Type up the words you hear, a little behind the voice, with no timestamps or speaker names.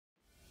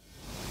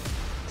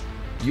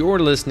You're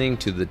listening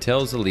to the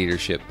Tales of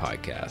Leadership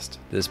podcast.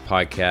 This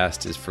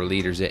podcast is for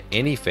leaders at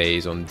any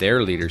phase on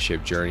their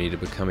leadership journey to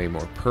become a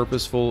more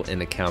purposeful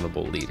and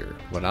accountable leader,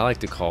 what I like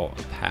to call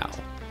a pal.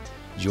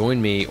 Join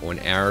me on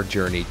our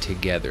journey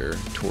together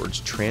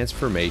towards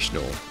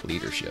transformational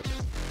leadership.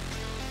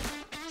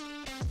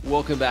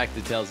 Welcome back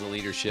to Tales of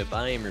Leadership.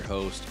 I am your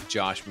host,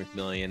 Josh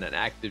McMillion, an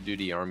active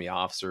duty Army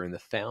officer and the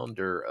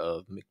founder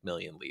of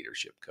McMillion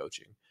Leadership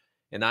Coaching.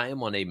 And I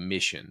am on a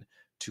mission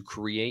to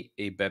create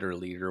a better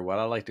leader, what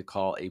I like to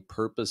call a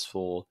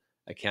purposeful,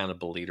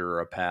 accountable leader or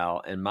a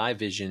pal. And my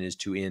vision is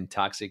to end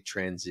toxic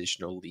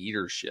transitional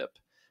leadership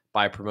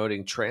by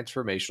promoting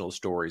transformational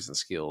stories and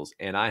skills.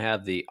 And I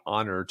have the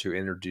honor to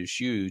introduce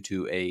you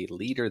to a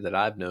leader that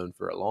I've known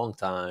for a long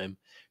time,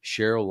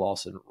 Cheryl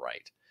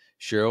Lawson-Wright.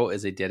 Cheryl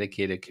is a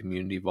dedicated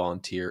community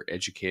volunteer,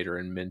 educator,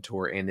 and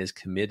mentor, and is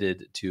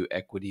committed to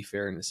equity,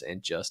 fairness,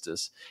 and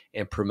justice,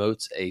 and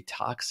promotes a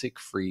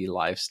toxic-free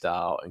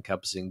lifestyle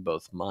encompassing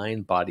both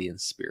mind, body,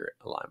 and spirit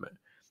alignment.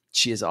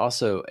 She is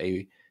also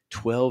a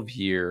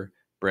 12-year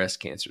breast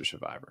cancer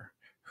survivor.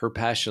 Her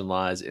passion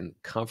lies in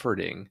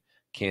comforting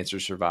cancer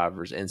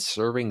survivors and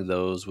serving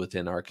those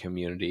within our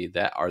community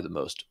that are the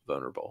most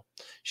vulnerable.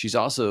 She's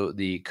also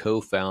the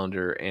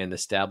co-founder and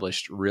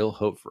established Real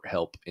Hope for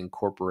Help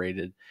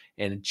Incorporated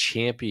and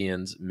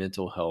champions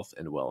mental health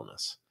and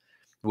wellness.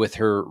 With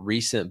her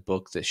recent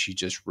book that she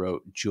just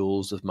wrote,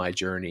 Jewels of My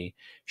Journey,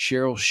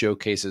 Cheryl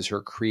showcases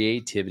her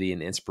creativity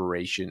and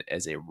inspiration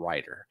as a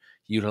writer,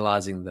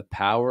 utilizing the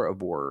power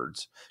of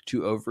words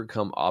to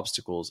overcome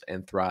obstacles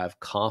and thrive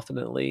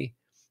confidently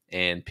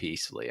and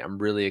peacefully. I'm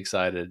really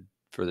excited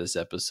for this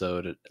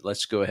episode.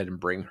 Let's go ahead and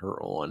bring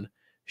her on.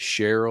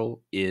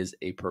 Cheryl is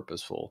a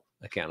purposeful,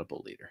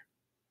 accountable leader.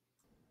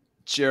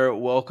 Cheryl,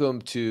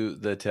 welcome to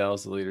the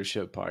Tales of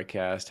Leadership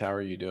podcast. How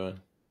are you doing?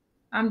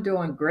 I'm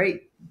doing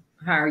great.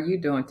 How are you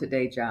doing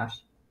today, Josh?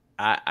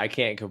 I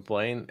can't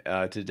complain.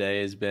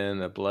 Today has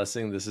been a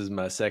blessing. This is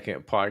my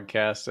second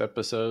podcast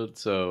episode,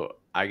 so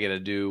I get to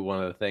do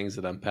one of the things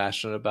that I'm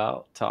passionate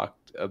about, talk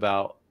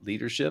about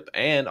leadership,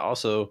 and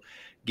also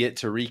get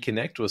to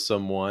reconnect with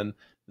someone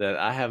that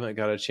I haven't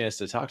got a chance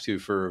to talk to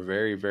for a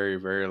very, very,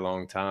 very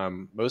long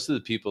time. Most of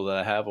the people that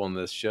I have on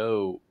this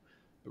show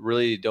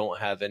really don't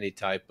have any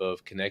type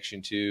of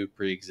connection to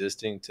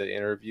pre-existing to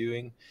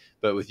interviewing.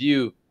 But with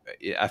you,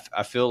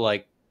 I feel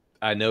like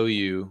I know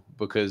you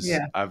because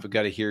I've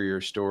got to hear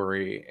your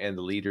story and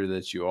the leader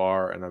that you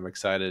are. And I'm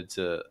excited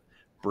to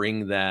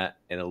bring that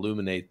and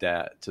illuminate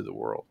that to the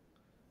world.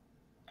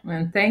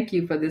 And thank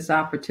you for this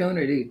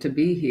opportunity to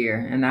be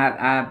here. And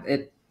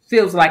it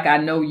feels like I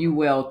know you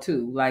well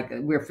too, like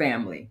we're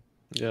family.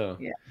 Yeah.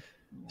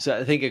 So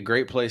I think a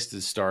great place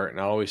to start, and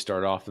I always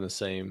start off in the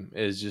same,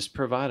 is just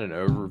provide an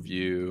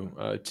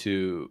overview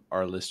to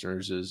our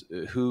listeners. Is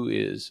who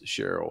is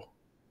Cheryl?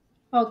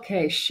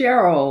 Okay,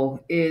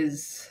 Cheryl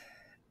is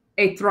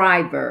a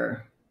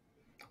thriver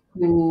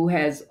who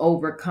has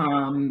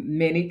overcome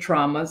many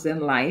traumas in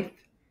life,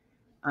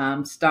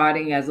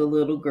 starting as a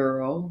little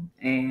girl.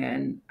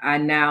 And I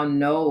now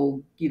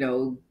know,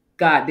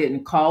 God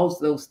didn't cause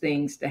those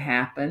things to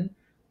happen,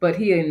 but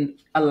He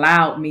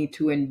allowed me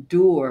to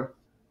endure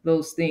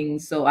those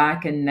things so I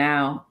can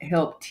now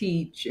help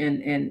teach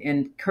and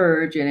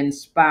encourage and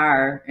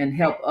inspire and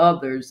help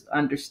others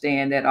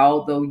understand that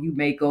although you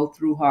may go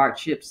through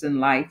hardships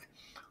in life,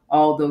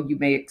 although you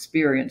may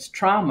experience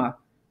trauma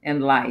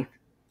in life,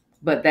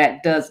 but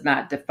that does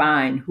not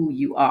define who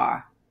you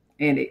are.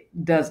 And it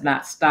does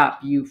not stop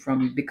you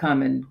from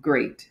becoming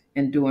great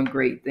and doing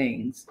great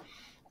things.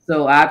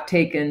 So I've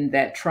taken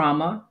that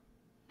trauma,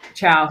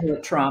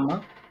 childhood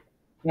trauma,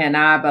 and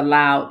I've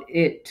allowed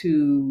it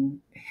to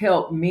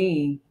help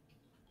me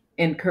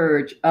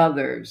encourage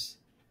others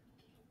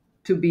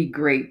to be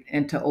great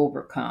and to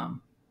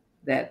overcome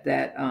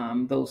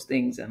those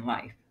things in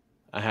life.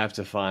 I have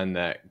to find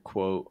that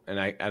quote, and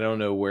I don't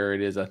know where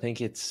it is. I think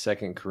it's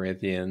 2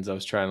 Corinthians. I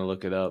was trying to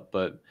look it up,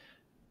 but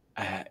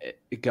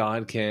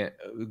God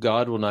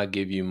will not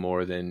give you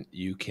more than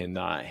you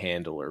cannot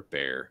handle or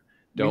bear.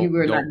 Don't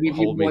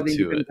hold me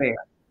to it.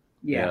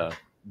 Yeah.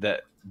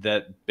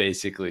 That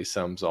basically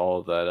sums all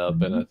of that up.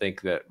 Mm-hmm. And I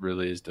think that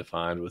really is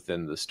defined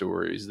within the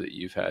stories that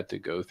you've had to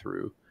go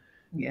through.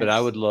 Yes. But I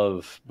would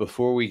love,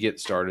 before we get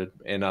started,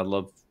 and I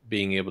love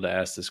being able to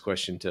ask this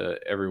question to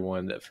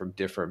everyone that from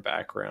different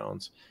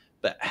backgrounds,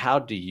 but how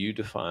do you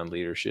define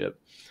leadership,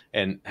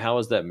 and how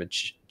has that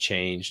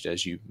changed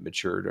as you've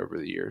matured over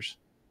the years?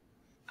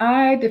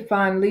 I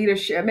define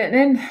leadership,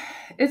 and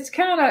it's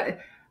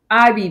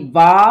I've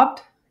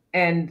evolved,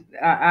 and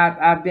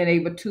I've been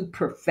able to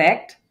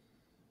perfect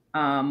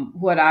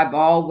what I've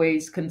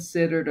always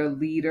considered a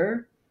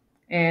leader.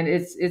 And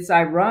it's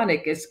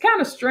ironic. It's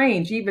kind of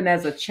strange. Even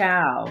as a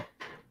child,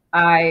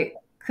 I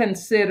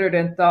considered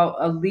and thought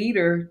a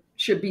leader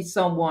should be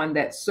someone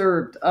that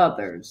served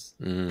others,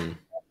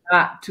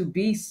 not to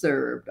be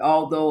served.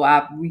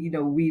 Although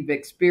we've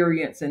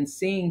experienced and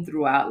seen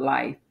throughout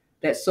life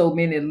that so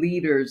many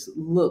leaders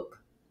look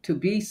to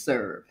be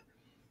served.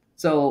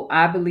 So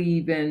I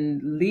believe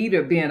in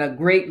being a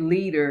great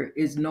leader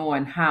is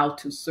knowing how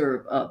to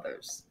serve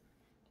others.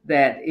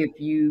 That if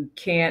you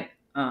can't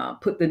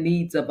put the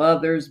needs of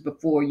others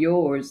before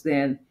yours,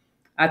 then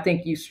I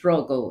think you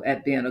struggle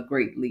at being a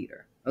great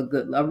leader,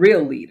 a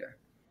real leader.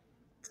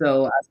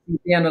 So I see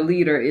being a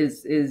leader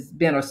is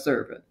being a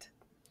servant.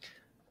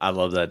 I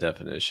love that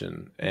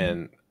definition, Mhm.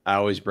 and I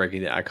always break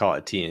it. I call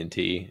it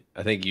TNT.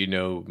 I think you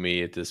know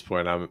me at this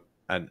point. I'm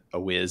a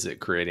whiz at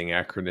creating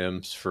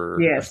acronyms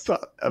for Yes.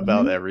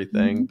 about Hmm.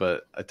 everything. Hmm.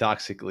 But a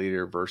toxic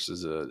leader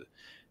versus a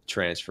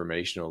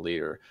transformational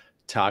leader.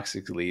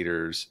 Toxic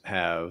leaders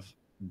have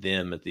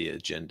them at the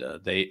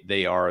agenda.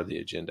 They are the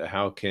agenda.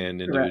 How can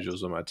Correct.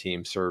 individuals on my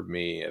team serve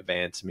me,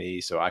 advance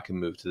me, so I can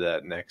move to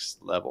that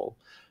next level?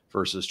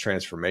 Versus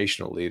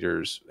transformational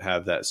leaders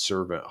have that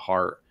servant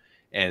heart,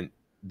 and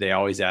they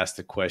always ask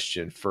the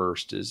question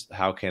first is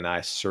how can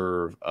I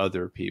serve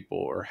other people,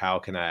 or how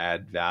can I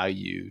add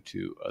value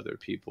to other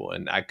people?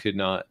 And I could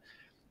not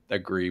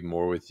agree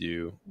more with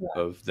you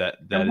of that.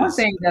 And That one is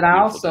thing a that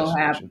I beautiful also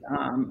have,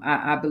 definition.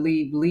 I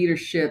believe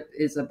leadership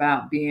is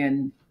about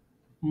being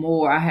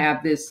more. I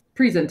have this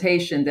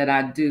presentation that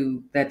I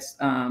do that's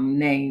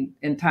named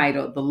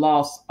entitled "The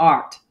Lost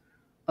Art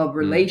of Mm,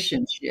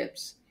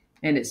 Relationships,"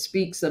 and it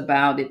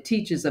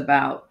teaches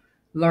about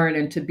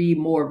learning to be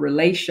more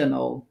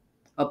relational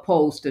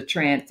opposed to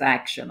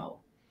transactional.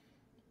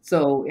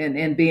 So,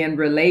 and being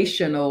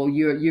relational,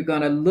 you're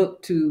going to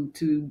look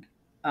to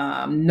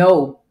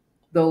know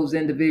those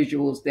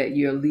individuals that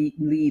you're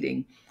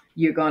leading.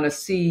 You're going to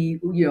see,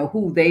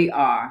 who they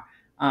are,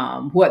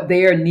 what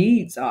their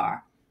needs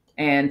are,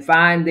 and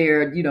find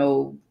their,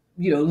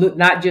 look,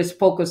 not just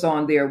focus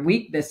on their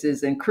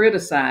weaknesses and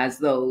criticize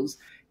those.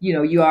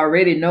 You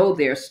already know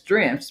their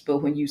strengths, but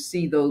when you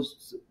see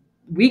those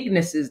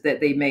weaknesses that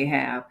they may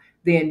have,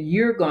 then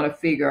you're going to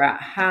figure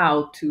out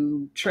how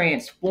to help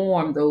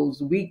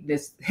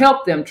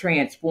them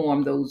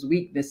transform those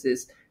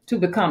weaknesses to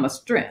become a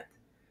strength.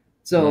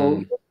 So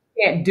mm. you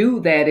can't do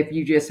that if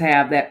you just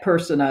have that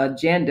personal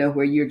agenda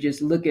where you're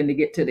just looking to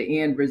get to the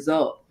end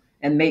result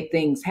and make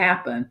things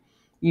happen.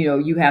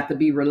 You have to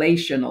be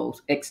relational,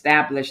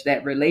 establish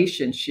that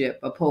relationship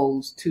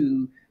opposed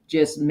to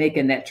just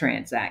making that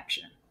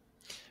transaction.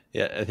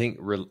 Yeah, I think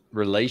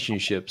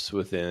relationships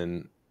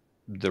within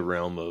the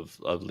realm of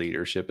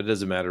leadership, it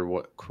doesn't matter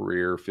what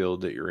career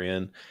field that you're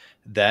in,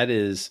 that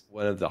is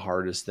one of the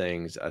hardest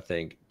things I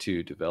think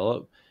to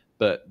develop,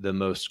 but the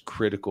most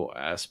critical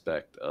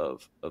aspect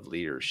of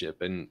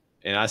leadership. And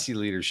I see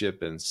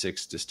leadership in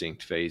six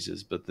distinct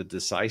phases, but the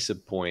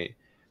decisive point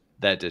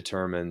that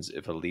determines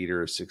if a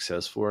leader is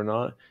successful or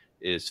not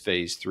is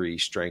phase three,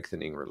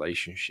 strengthening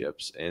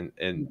relationships. And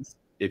Yes.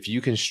 if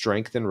you can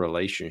strengthen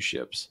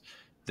relationships,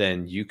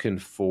 then you can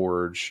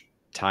forge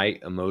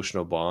tight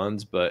emotional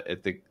bonds. But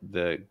at the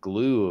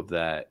glue of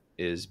that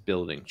is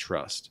building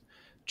trust.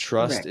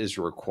 Trust Correct. is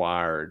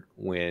required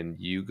when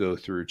you go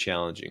through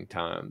challenging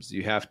times.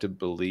 You have to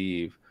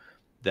believe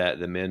that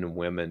the men and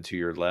women to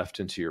your left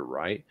and to your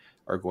right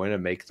are going to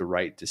make the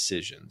right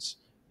decisions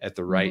at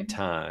the right Mhm.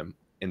 time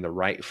in the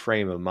right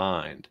frame of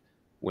mind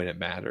when it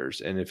matters.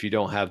 And if you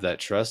don't have that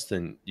trust,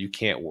 then you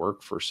can't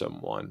work for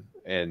someone.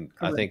 And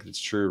I Correct. think that's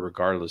true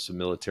regardless of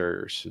military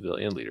or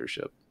civilian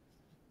leadership.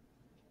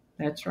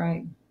 That's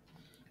right.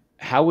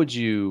 How would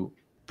you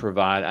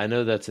provide? I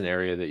know that's an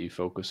area that you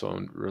focus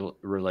on,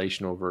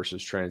 relational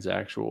versus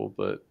transactional,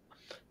 but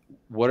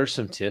what are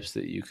some tips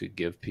that you could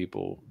give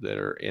people that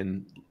are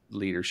in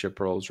leadership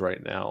roles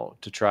right now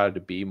to try to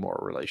be more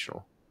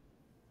relational?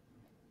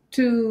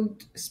 To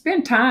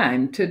spend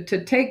time, to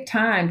take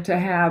time to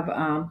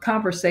have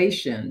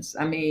conversations.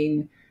 I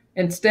mean,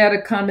 instead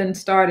of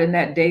starting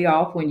that day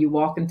off when you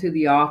walk into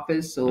the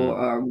office Mm.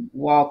 or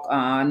walk,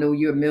 I know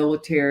you're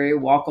military,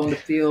 walk on the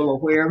field or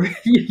wherever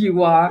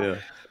you are. Yeah.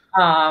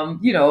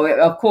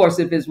 Of course,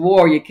 if it's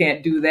war, you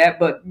can't do that.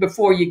 But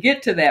before you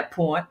get to that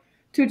point,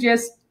 to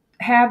just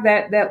have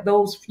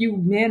those few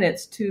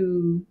minutes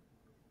to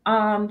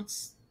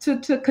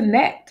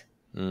connect.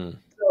 Mm.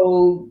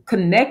 So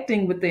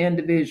connecting with the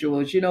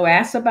individuals,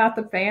 ask about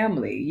the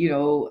family,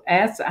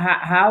 ask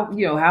how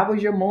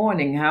was your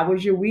morning? How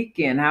was your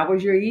weekend? How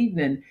was your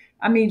evening?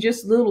 I mean,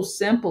 just little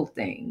simple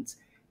things.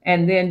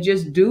 And then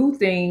just do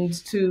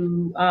things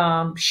to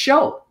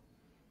show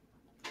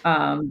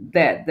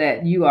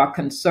that you are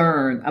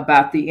concerned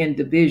about the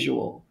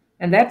individual.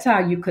 And that's how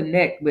you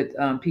connect with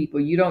people.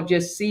 You don't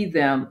just see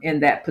them in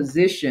that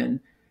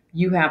position.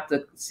 You have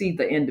to see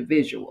the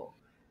individual.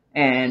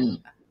 And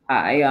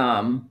I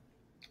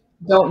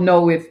don't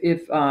know if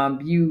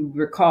you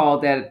recall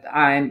that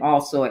I'm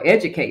also an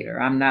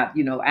educator. I'm not,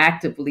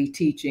 actively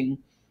teaching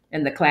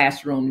in the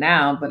classroom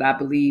now, but I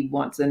believe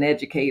once an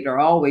educator,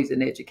 always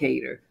an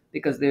educator,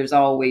 because there's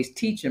always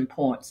teaching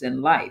points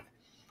in life.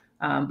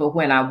 But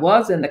when I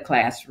was in the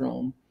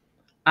classroom,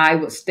 I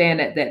would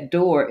stand at that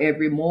door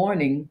every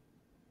morning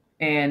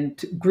and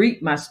to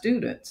greet my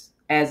students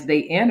as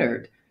they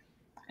entered.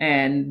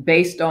 And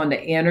based on the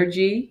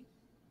energy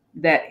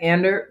that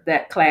entered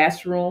that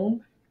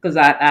classroom because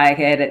I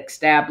had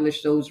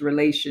established those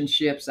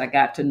relationships. I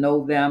got to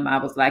know them. I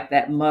was like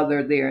that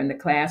mother there in the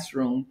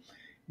classroom.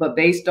 But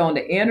based on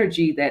the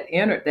energy that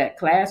entered that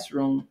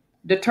classroom,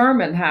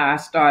 determined how I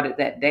started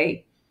that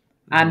day.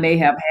 I Mm-hmm. may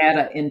have had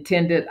an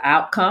intended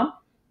outcome,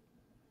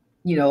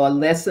 a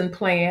lesson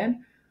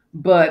plan.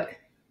 But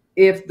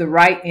if the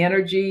right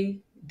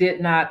energy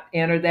did not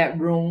enter that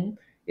room,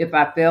 if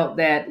I felt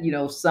that,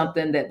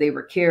 something that they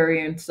were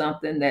carrying,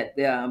 something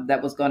that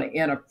was going to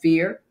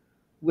interfere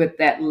with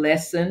that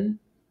lesson,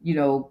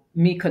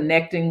 me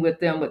connecting with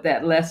them with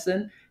that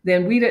lesson,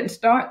 then we didn't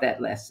start that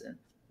lesson.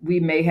 We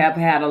may have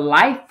had a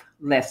life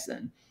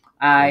lesson.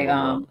 I I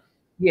love that.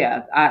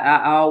 Yeah,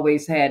 I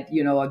always had, a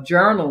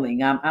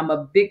journaling. I'm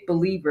a big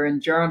believer in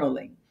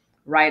journaling,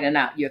 writing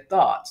out your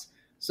thoughts.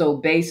 So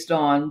based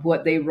on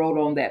what they wrote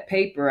on that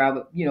paper, I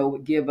would,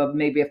 would give a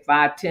maybe a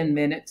 5-10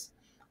 minutes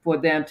for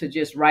them to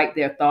just write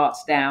their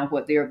thoughts down,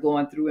 what they're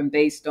going through, and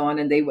based on,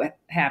 and they would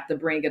have to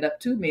bring it up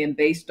to me, and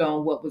based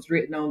on what was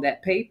written on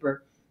that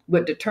paper,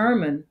 would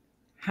determine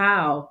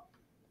how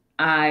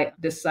I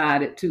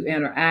decided to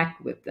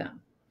interact with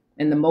them.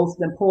 And the most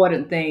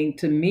important thing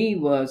to me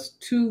was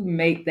to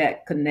make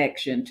that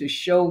connection, to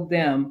show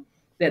them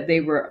that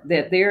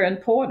they're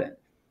important.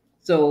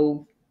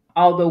 So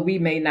although we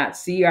may not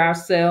see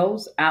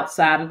ourselves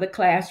outside of the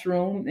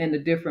classroom in the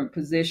different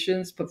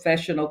positions,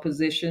 professional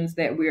positions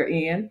that we're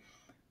in,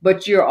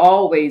 but you're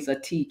always a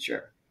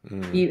teacher.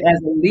 Mm.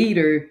 As a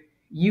leader,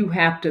 you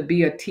have to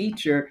be a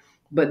teacher,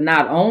 but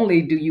not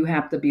only do you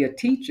have to be a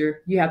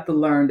teacher, you have to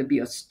learn to be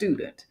a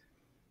student.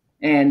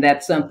 And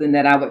that's something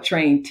that I would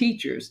train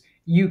teachers.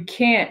 You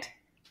can't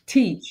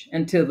teach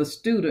until the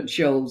student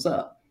shows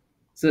up.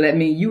 So that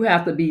means you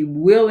have to be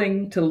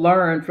willing to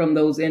learn from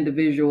those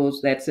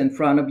individuals that's in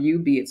front of you,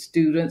 be it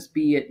students,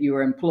 be it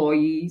your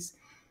employees,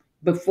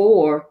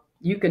 before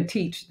you can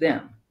teach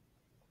them.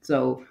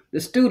 So the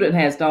student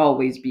has to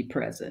always be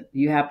present.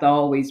 You have to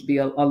always be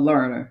a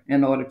learner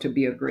in order to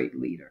be a great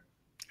leader.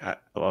 I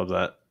love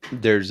that.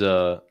 There's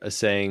a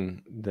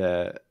saying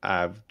that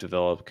I've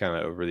developed kind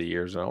of over the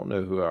years. I don't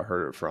know who I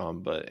heard it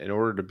from, but in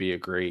order to be a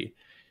great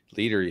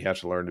leader, you have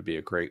to learn to be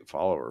a great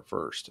follower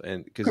first.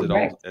 And because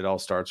Correct. it all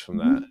starts from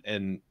that. Mhm.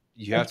 And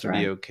you have That's to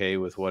be right. okay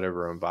with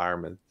whatever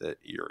environment that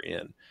you're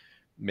in.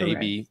 Correct.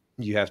 Maybe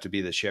you have to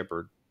be the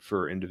shepherd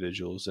for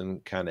individuals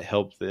and kind of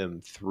help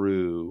them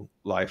through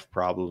life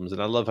problems.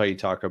 And I love how you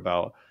talk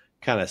about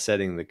kind of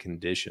setting the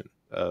condition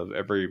of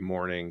every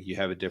morning you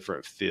have a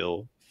different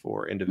feel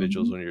for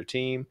individuals Hmm. on your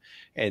team.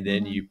 And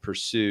then Hmm. you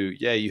pursue,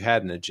 yeah, you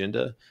had an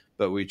agenda,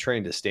 but we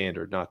trained a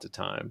standard, not to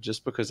time.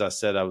 Just because I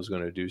said I was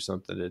going to do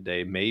something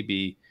today,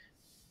 maybe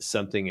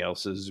something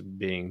else is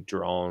being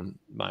drawn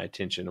my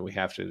attention, and we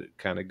have to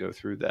kind of go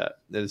through that.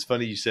 And it's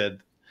funny you said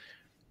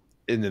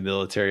in the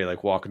military,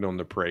 like walking on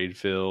the parade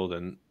field,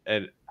 and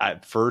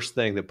first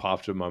thing that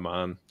popped in my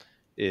mind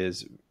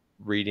is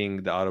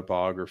reading the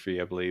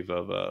autobiography, I believe,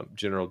 of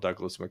General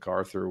Douglas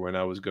MacArthur when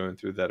I was going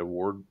through that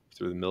award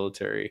through the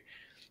military,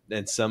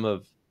 and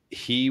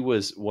he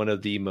was one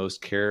of the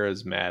most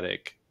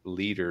charismatic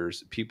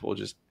leaders. People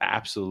just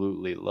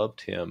absolutely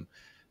loved him,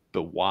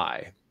 but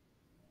why?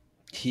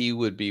 He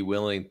would be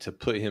willing to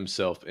put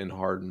himself in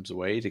harm's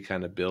way to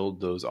kind of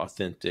build those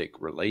authentic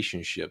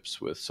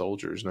relationships with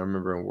soldiers. And I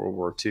remember in World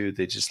War II,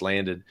 they just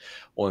landed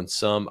on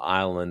some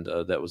island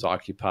that was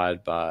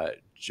occupied by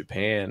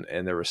Japan,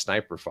 and there was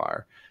sniper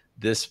fire.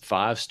 This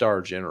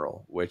five-star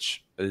general,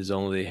 which is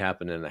only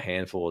happened a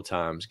handful of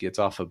times, gets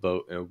off a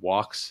boat and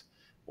walks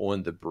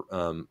on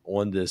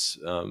this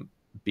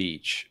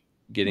beach,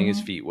 getting his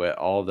Hmm. feet wet,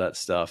 all of that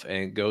stuff,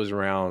 and goes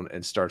around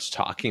and starts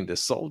talking to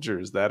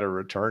soldiers that are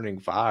returning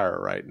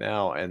fire right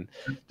now. And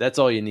that's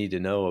all you need to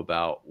know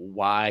about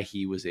why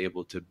he was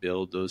able to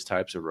build those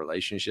types of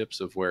relationships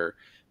of where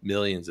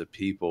millions of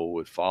people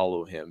would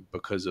follow him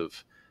because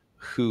of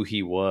who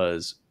he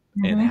was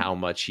and Hmm. how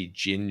much he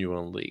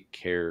genuinely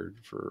cared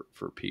for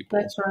people.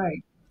 That's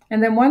right.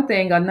 And then one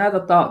thing,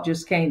 another thought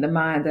just came to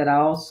mind that I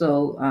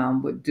also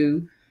would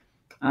do,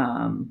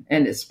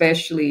 and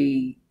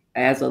especially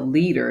as a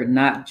leader,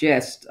 not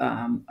just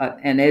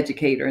an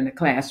educator in the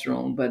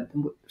classroom, but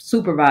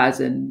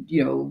supervising,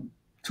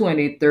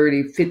 20,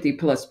 30, 50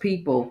 plus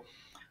people.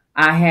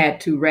 I had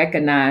to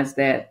recognize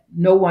that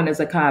no one is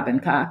a carbon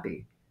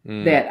copy,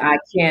 Mm, that I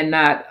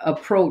cannot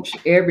approach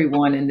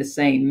everyone in the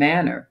same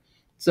manner.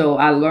 So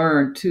I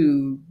learned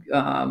to,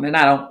 and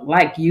I don't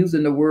like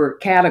using the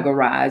word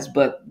categorize,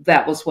 but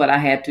that was what I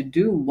had to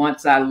do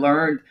once I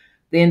learned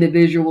the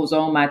individuals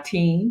on my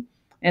team.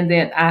 And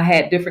then I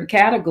had different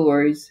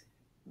categories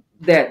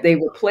that they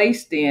were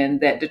placed in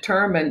that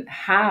determined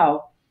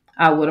how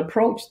I would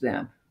approach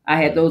them. I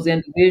had mm, those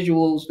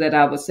individuals that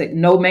I would say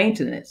no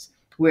maintenance,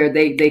 where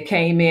they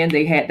came in,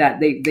 they had that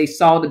they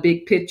saw the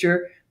big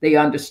picture, they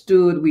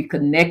understood, we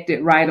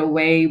connected right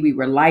away, we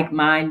were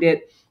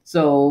like-minded.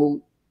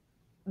 So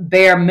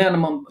bare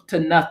minimum to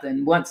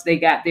nothing. Once they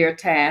got their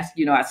task,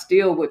 I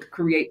still would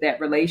create that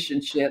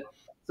relationship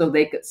so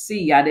they could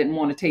see I didn't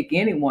want to take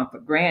anyone for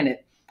granted,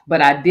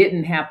 but I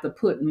didn't have to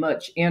put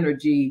much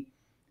energy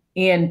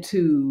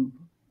into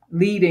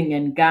leading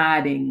and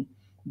guiding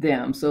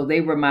them. So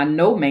they were my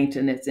no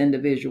maintenance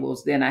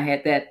individuals. Then I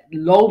had that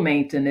low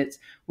maintenance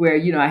where,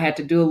 I had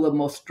to do a little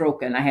more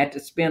stroking. I had to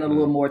spend a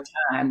little Mm. more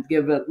time,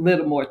 give a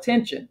little more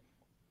attention.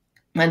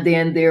 And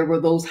then there were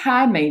those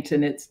high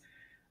maintenance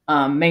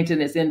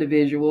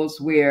individuals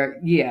where,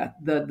 yeah,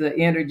 the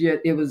energy,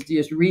 it was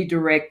just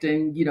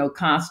redirecting,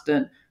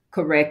 constant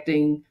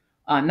correcting,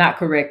 not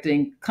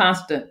correcting,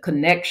 constant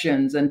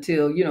connections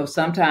until,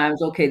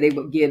 sometimes, okay, they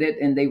would get it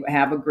and they would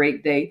have a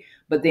great day.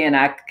 But then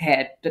I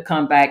had to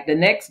come back the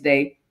next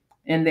day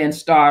and then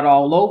start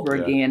all over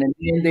Yeah. again. And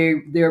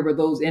then there were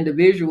those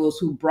individuals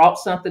who brought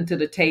something to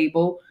the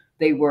table.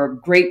 They were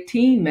great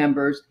team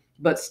members,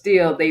 but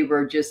still they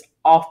were just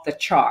off the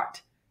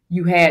chart.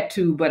 You had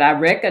to, but I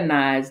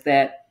recognize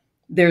that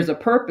there's a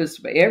purpose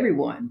for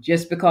everyone.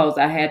 Just because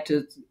I had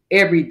to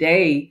every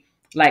day,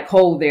 like,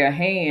 hold their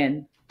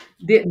hand,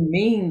 didn't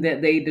mean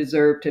that they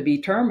deserved to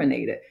be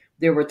terminated.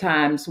 There were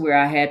times where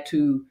I had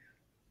to,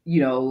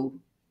 you know,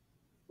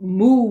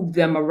 move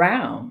them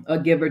around or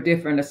give her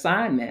different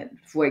assignment.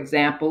 For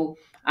example,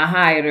 I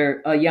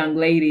hired a young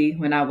lady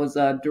when I was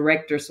a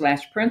director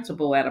slash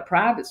principal at a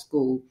private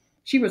school.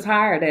 She was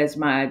hired as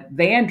my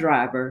van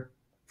driver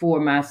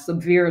for my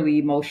severely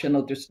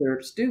emotional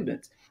disturbed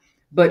students.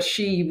 But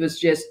she was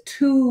just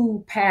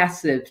too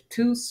passive,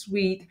 too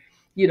sweet,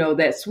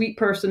 that sweet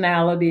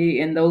personality.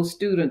 And those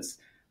students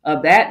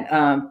of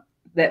that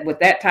with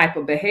that type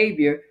of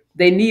behavior,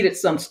 they needed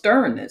some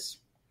sternness.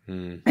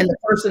 Mm. And the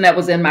person that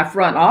was in my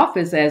front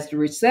office as the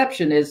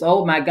receptionist,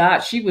 oh my God,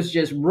 she was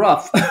just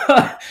rough,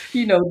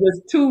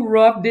 just too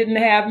rough, didn't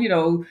have,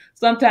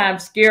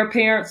 sometimes scare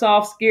parents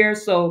off, scare.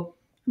 So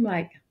I'm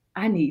like,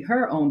 I need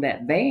her on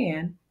that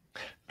van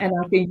and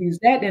I can use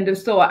that. And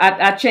so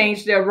I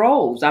changed their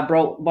roles. I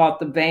bought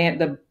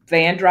the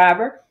van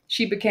driver.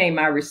 She became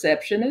my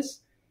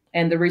receptionist,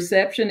 and the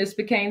receptionist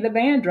became the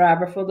van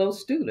driver for those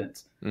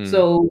students. Mm.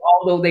 So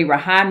although they were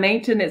high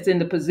maintenance in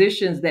the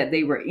positions that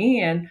they were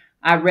in,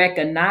 I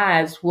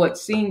recognized what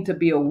seemed to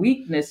be a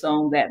weakness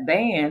on that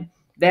van.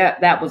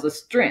 That was a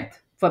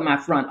strength for my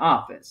front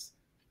office.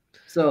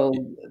 So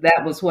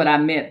that was what I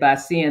meant by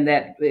seeing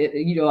that,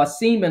 a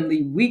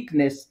seemingly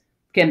weakness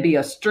can be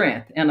a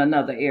strength in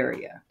another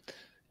area.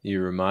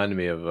 You reminded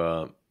me of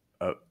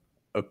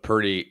a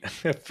pretty,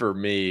 for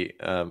me,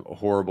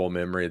 horrible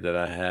memory that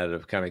I had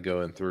of kind of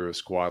going through a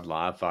squad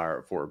live fire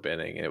at Fort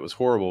Benning. And it was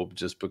horrible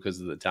just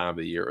because of the time of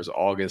the year. It was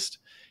August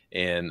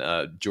in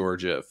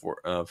Georgia.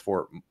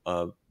 Fort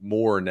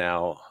Moore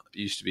now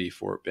used to be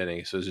Fort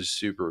Benning. So it was just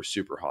super,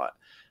 super hot.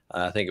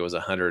 I think it was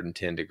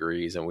 110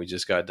 degrees. And we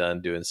just got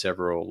done doing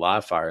several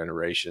live fire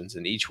iterations.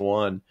 And each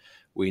one,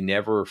 we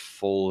never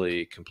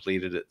fully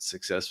completed it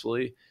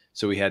successfully.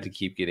 So we had to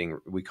keep getting,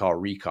 we call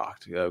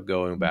recocked,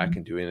 going back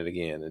and doing it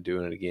again and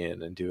doing it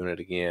again and doing it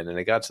again. And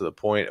it got to the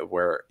point of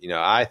where,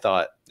 I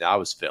thought I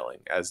was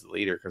failing as the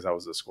leader because I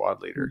was the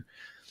squad leader.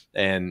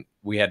 And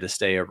we had to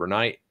stay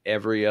overnight.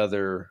 Every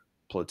other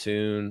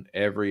platoon,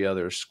 every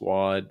other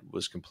squad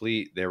was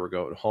complete. They were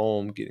going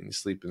home, getting to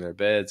sleep in their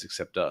beds,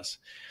 except us.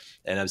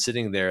 And I'm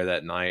sitting there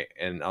that night,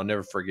 and I'll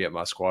never forget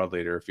my squad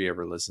leader, if he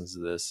ever listens to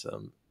this,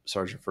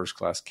 Sergeant First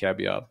Class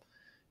Cabiab.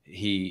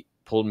 He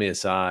pulled me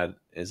aside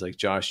and is like,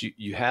 Josh,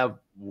 you have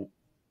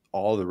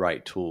all the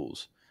right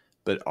tools,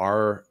 but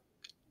are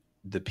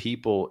the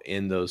people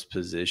in those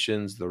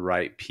positions the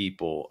right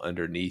people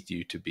underneath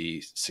you to be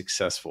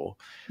successful?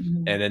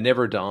 Mm-hmm. And it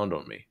never dawned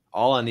on me.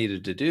 All I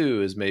needed to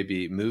do is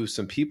maybe move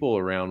some people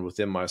around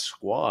within my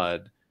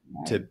squad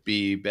to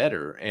be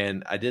better.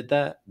 And I did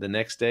that. The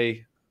next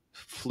day,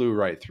 flew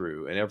right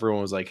through, and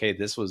everyone was like, hey,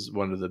 this was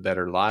one of the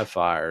better live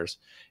fires.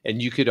 And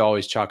you could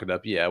always chalk it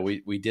up, yeah,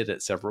 we did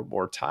it several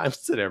more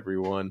times than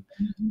everyone.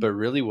 Mm-hmm. But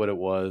really what it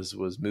was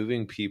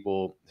moving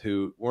people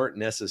who weren't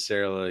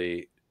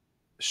necessarily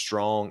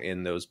strong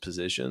in those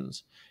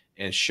positions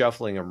and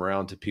shuffling them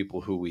around to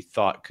people who we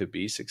thought could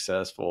be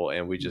successful,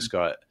 and we just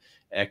got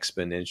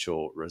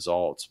exponential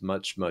results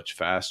much, much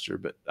faster.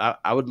 But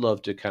I would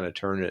love to kind of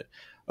turn it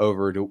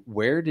over to,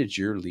 where did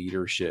your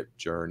leadership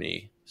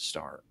journey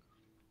start?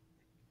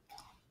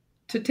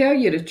 To tell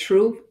you the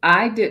truth,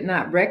 I did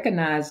not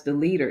recognize the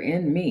leader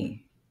in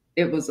me.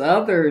 It was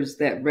others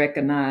that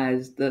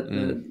recognized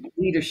the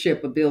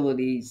leadership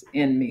abilities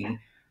in me.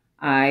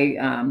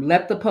 I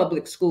left the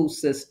public school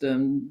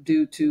system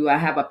due to I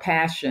have a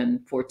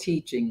passion for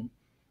teaching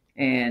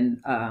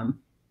and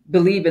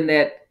believing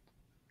that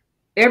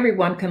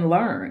everyone can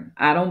learn.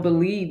 I don't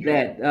believe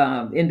that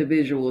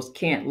individuals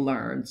can't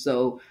learn.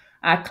 So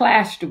I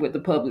clashed with the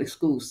public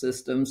school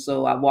system.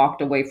 So I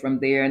walked away from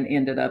there and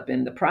ended up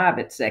in the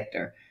private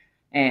sector.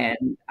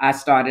 And I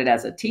started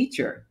as a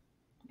teacher.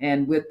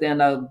 And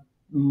within a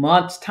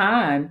month's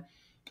time,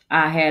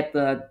 I had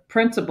the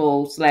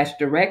principal slash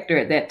director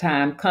at that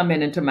time come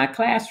into my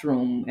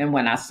classroom. And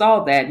when I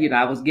saw that,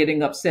 I was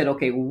getting upset.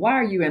 Okay, well, why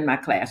are you in my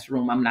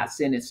classroom? I'm not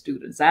sending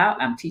students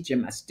out. I'm teaching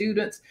my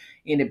students.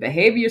 Any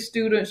behavior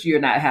students, you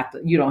don't have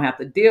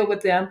to deal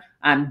with them.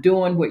 I'm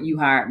doing what you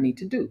hired me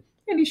to do.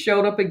 And he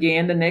showed up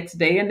again the next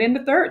day, and then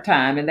the third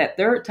time. And that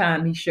third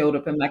time he showed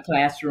up in my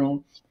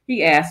classroom,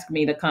 he asked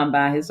me to come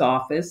by his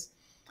office.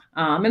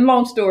 And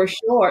long story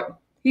short,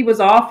 he was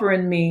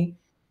offering me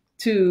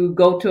to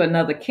go to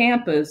another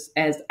campus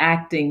as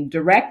acting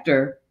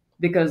director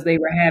because they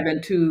were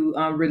having to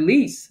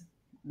release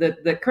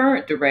the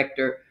current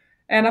director.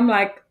 And I'm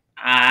like,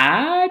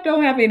 I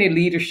don't have any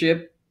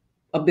leadership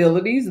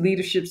abilities,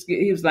 leadership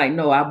skills. He was like,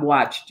 no, I've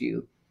watched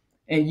you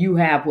and you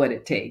have what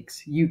it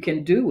takes. You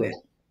can do it.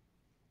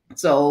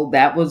 So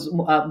that was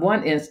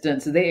one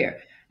instance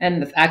there.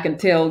 And I can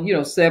tell,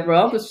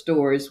 several other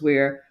stories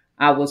where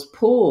I was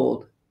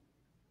pulled.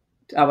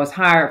 I was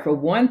hired for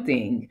one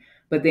thing,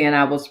 but then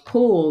I was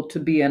pulled to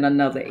be in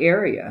another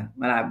area.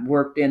 When I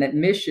worked in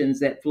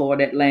admissions at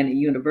Florida Atlantic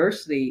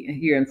University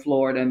here in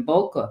Florida in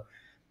Boca,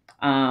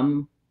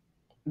 um,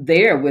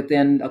 there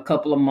within a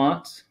couple of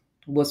months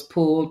was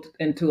pulled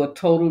into a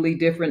totally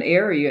different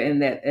area in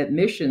that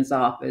admissions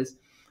office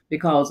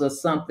because of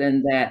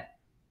something that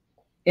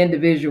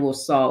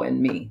individuals saw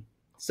in me.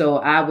 So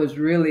I was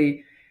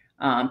really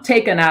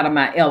taken out of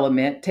my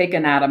element,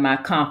 taken out of my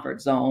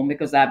comfort zone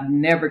because I've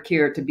never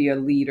cared to be a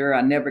leader.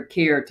 I never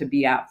cared to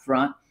be out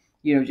front.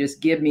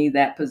 Just give me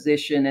that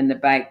position in the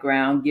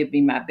background, give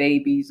me my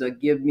babies, or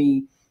give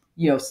me,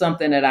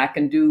 something that I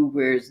can do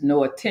where there's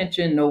no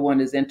attention, no one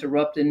is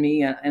interrupting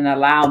me, and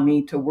allow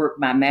me to work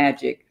my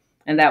magic.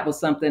 And that was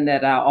something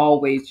that I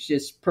always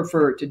just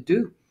preferred to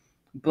do,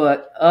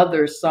 but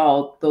others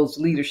saw those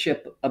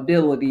leadership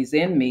abilities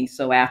in me.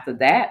 So after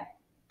that,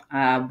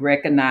 I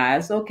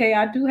recognized, okay,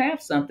 I do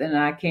have something and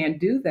I can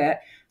do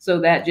that.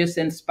 So that just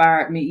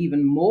inspired me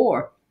even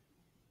more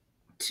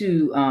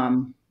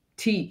to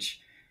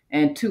teach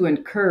and to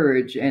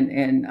encourage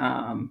and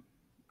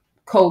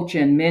coach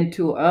and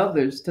mentor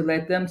others to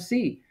let them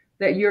see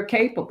that you're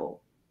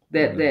capable.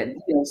 That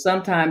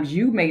sometimes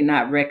you may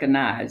not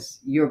recognize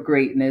your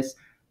greatness,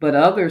 but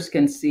others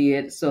can see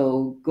it.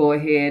 So go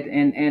ahead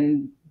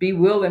and be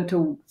willing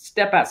to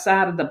step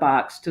outside of the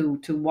box, to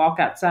walk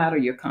outside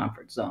of your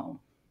comfort zone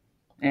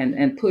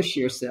and push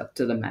yourself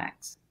to the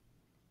max.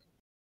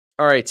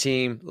 All right,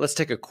 team, let's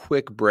take a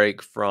quick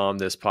break from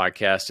this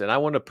podcast. And I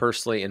want to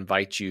personally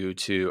invite you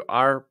to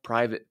our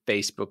private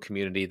Facebook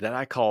community that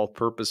I call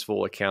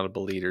Purposeful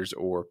Accountable Leaders,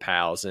 or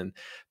PALS. And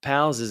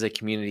PALS is a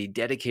community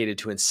dedicated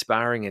to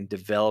inspiring and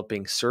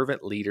developing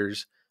servant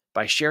leaders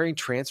by sharing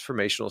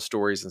transformational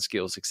stories and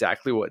skills,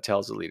 exactly what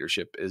Tales of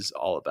Leadership is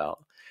all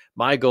about.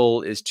 My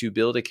goal is to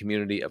build a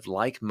community of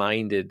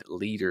like-minded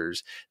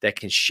leaders that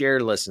can share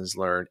lessons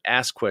learned,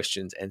 ask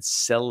questions, and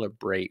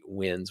celebrate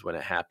wins when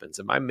it happens.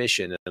 And my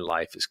mission in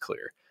life is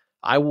clear.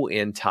 I will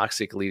end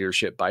toxic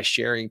leadership by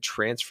sharing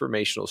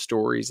transformational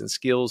stories and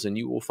skills, and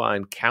you will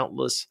find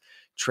countless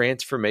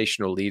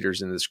transformational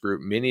leaders in this group.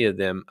 Many of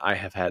them I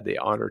have had the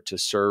honor to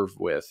serve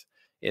with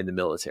in the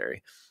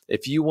military.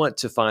 If you want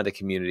to find a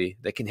community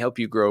that can help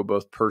you grow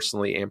both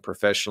personally and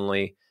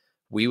professionally,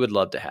 we would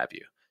love to have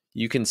you.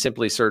 You can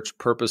simply search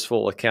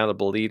Purposeful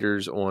Accountable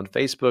Leaders on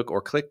Facebook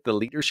or click the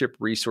Leadership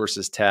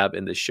Resources tab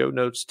in the show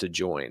notes to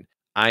join.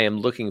 I am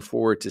looking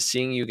forward to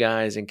seeing you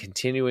guys and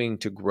continuing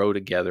to grow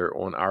together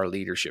on our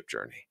leadership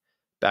journey.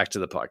 Back to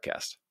the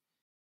podcast.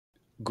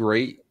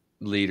 Great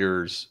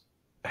leaders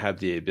have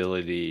the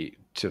ability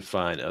to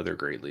find other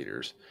great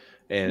leaders.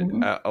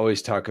 And I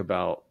always talk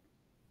about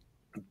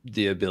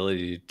the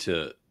ability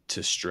to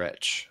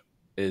stretch.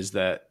 Is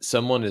that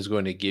someone is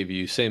going to give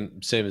you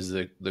same as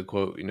the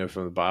quote,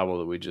 from the Bible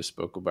that we just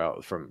spoke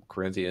about from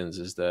Corinthians,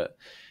 is that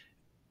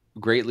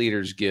great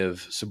leaders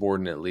give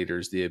subordinate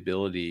leaders the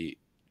ability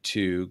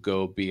to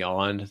go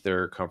beyond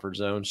their comfort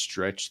zone,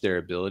 stretch their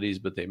abilities,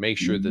 but they make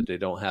sure that they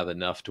don't have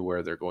enough to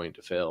where they're going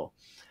to fail.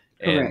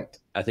 Correct.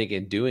 And I think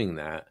in doing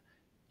that,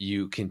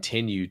 you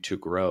continue to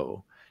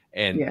grow.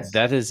 And Yes.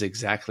 that is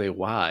exactly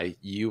why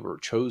you were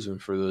chosen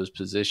for those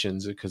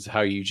positions, because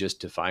how you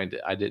just defined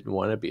it. I didn't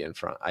want to be in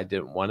front. I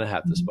didn't want to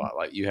have the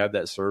spotlight. You have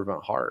that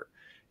servant heart,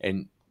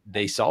 and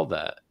they saw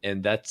that.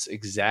 And that's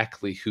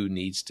exactly who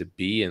needs to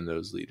be in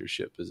those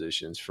leadership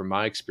positions. From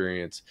my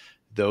experience,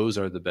 those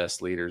are the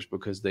best leaders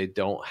because they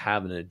don't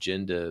have an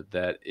agenda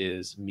that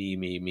is me,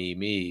 me, me,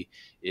 me.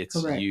 It's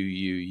Correct.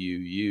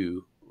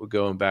 you.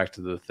 Going back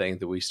to the thing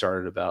that we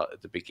started about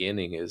at the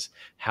beginning, is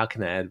how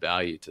can I add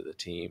value to the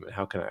team and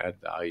how can I add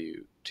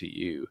value to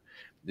you?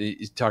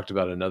 You talked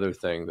about another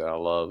thing that I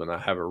love, and I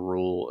have a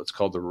rule. It's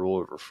called the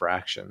rule of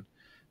refraction.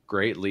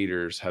 Great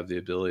leaders have the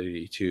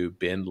ability to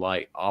bend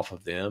light off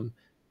of them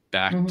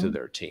back to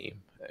their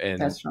team and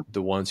That's right.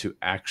 the ones who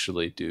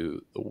actually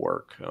do the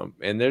work.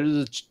 And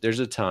there's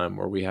a time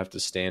where we have to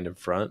stand in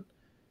front,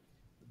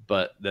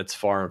 but that's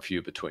far and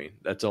few between.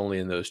 That's only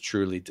in those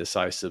truly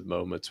decisive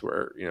moments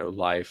where,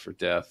 life or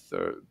death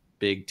or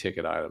big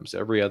ticket items.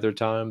 Every other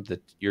time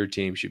that your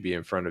team should be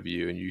in front of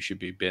you and you should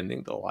be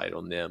bending the light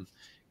on them,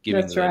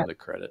 giving That's them right. the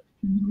credit.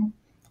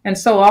 And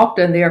so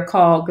often they're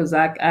called, because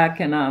I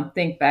can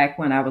think back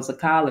when I was a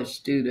college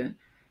student,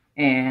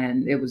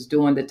 and it was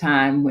during the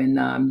time when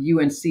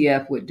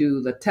UNCF would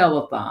do the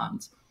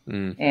telethons.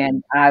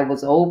 And I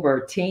was over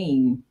a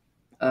team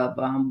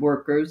of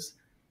workers.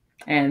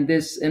 And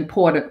this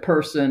important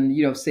person,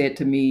 said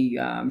to me,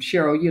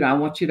 Cheryl, I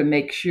want you to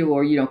make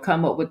sure,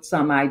 come up with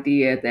some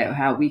idea that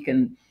how we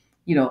can,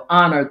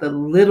 honor the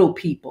little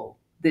people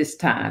this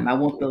time. I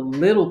want the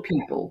little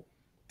people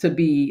to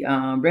be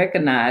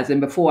recognized. And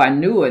before I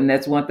knew it, and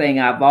that's one thing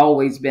I've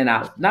always been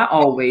out, not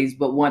always,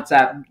 but once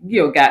I,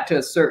 got to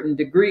a certain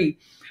degree,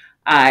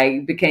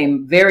 I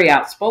became very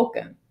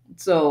outspoken.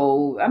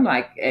 So I'm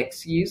like,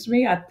 excuse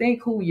me, I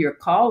think who you're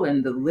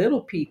calling the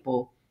little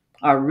people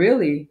are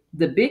really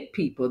the big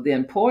people, the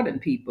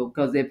important people,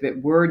 because if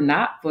it were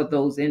not for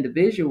those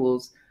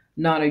individuals,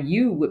 none of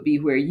you would be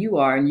where you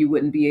are and you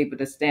wouldn't be able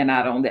to stand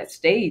out on that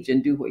stage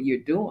and do what you're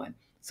doing.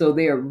 So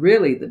they're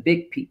really the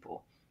big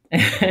people.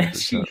 And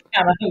she 100%.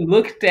 kind of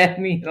looked at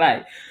me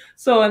like,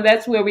 so, and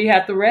that's where we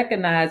have to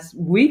recognize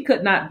we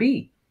could not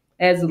be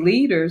as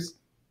leaders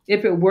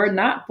if it were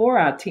not for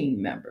our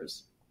team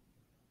members,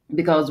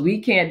 because we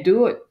can't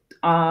do it.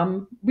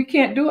 We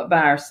can't do it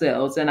by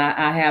ourselves. And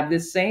I have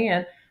this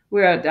saying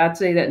where I'd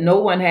say that no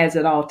one has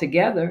it all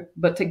together,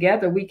 but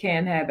together we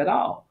can have it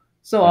all.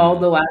 So Mm,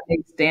 although I may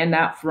stand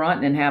out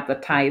front and have the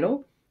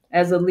title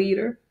as a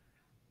leader,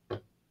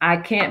 I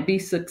can't be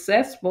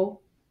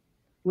successful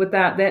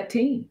without that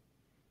team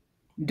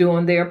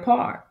doing their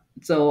part.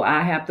 So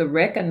I have to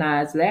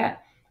recognize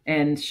that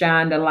and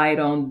shine the light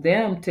on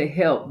them to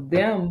help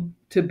them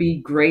to be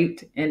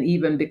great and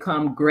even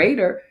become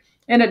greater.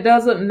 And it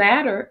doesn't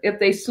matter if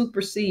they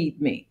supersede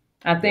me.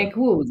 I yeah. think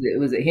who was it?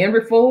 Was it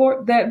Henry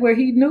Ford that where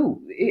he knew?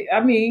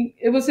 I mean,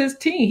 it was his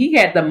team. He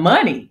had the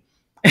money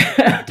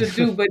to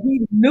do, but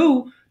he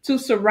knew to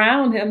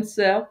surround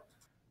himself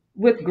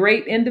with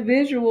great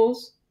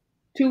individuals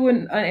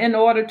in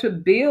order to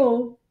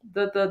build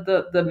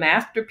the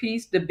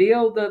masterpiece, to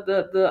build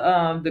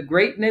the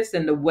greatness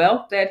and the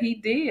wealth that he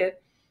did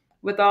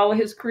with all of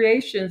his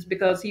creations,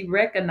 because he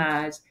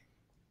recognized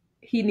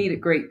he needed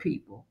great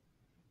people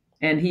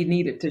and he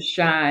needed to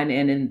shine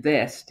and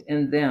invest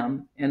in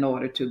them in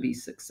order to be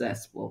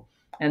successful.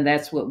 And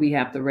that's what we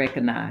have to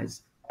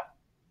recognize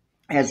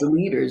as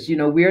leaders.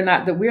 We're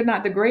not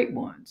the great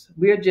ones.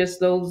 We're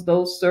just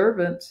those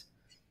servants,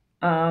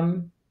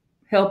 um,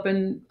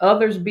 helping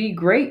others be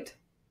great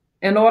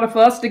in order for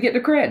us to get the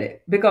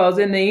credit. Because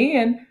in the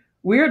end,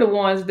 we're the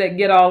ones that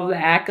get all the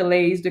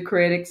accolades, the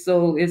credit.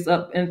 So it's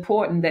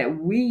important that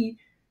we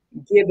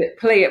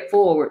play it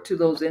forward to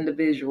those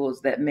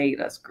individuals that made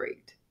us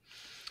great.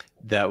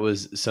 That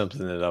was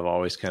something that I've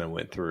always kind of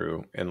went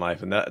through in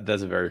life, and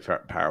that's a very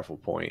powerful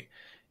point.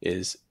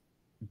 Is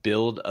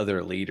build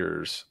other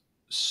leaders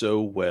so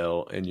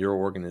well in your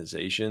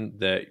organization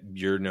that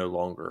you're no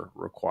longer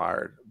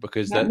required,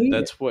 because Not needed.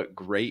 that's what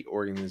great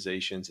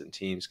organizations and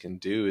teams can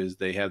do. Is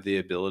they have the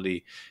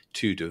ability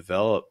to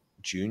develop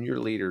junior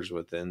leaders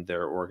within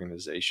their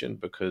organization,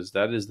 because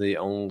that is the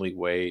only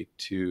way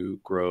to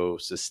grow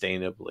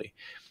sustainably.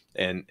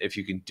 And if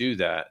you can do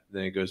that,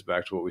 then it goes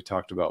back to what we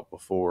talked about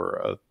before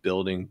of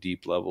building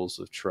deep levels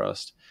of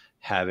trust,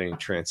 having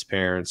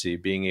transparency,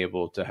 being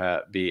able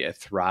to be a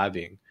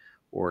thriving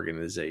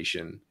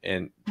organization.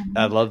 And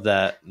I Mhm. love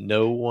that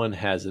no one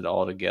has it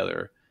all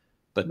together,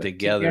 but But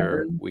together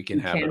together we can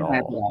we have it can have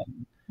it all.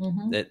 all.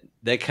 Mhm.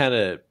 That kind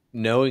of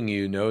knowing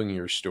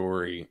your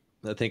story.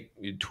 I think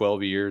you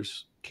 12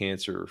 years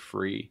cancer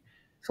free,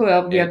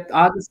 12, and yeah,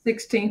 August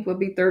 16th will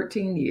be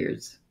 13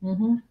 years.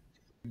 Hmm.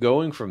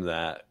 going from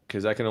that,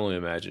 because I can only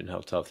imagine how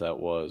tough that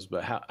was,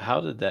 but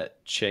how did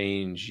that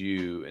change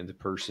you and the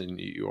person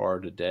you are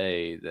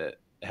today that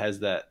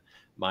has that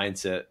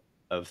mindset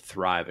of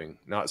thriving,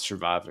 not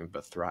surviving,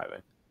 but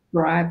thriving?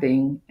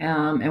 Thriving.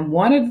 And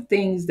one of the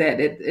things that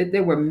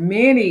there were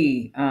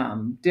many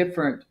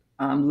different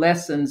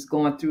lessons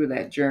going through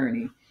that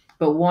journey.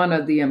 But one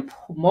of the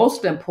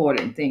most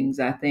important things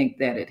I think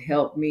that it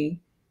helped me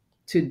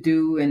to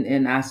do,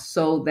 and I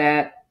sow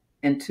that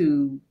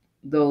into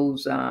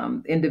those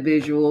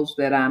individuals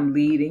that I'm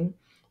leading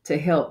to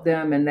help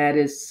them, and that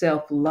is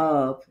self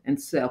love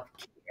and self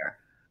care.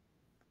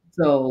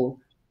 So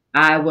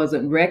I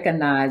wasn't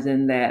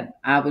recognizing that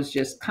I was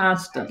just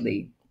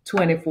constantly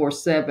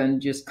 24/7,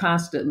 just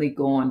constantly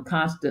going,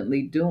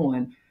 constantly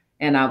doing,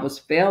 and I was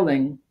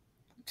failing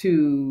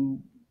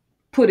to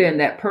put in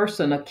that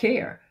person of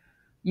care.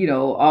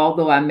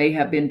 Although I may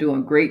have been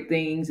doing great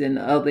things and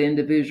other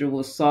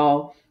individuals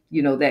saw,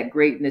 that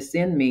greatness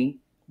in me,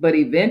 but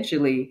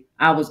eventually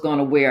I was going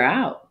to wear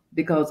out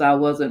because I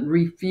wasn't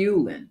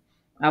refueling.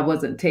 I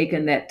wasn't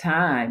taking that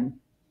time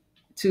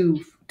to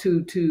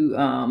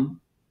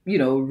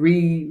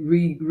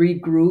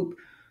regroup,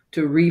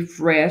 to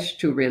refresh,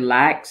 to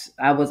relax.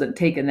 I wasn't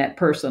taking that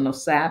personal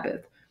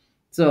Sabbath.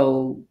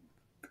 So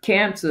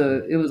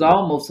cancer, it was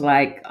almost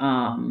like,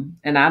 and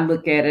I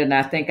look at it, and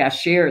I think I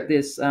shared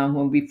this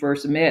when we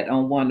first met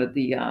on one of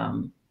the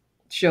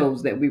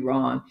shows that we were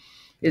on,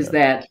 is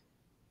Yeah.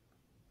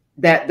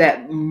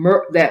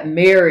 that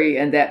Mary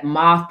and that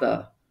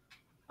Martha,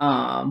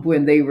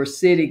 when they were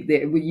sitting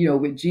there,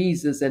 with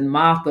Jesus, and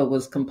Martha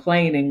was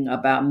complaining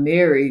about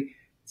Mary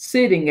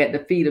sitting at the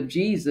feet of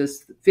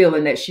Jesus,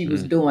 feeling that she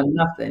was Mm, doing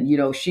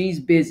nothing. She's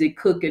busy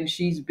cooking,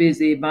 she's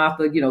busy,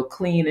 Martha,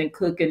 cleaning,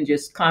 cooking,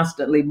 just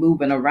constantly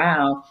moving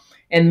around.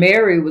 And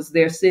Mary was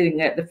there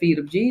sitting at the feet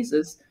of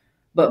Jesus,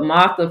 but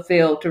Martha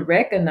failed to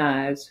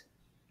recognize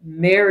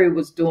Mary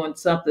was doing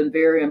something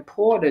very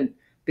important,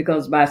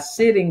 because by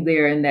sitting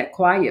there in that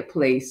quiet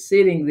place,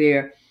 sitting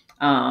there,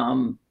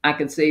 I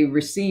could say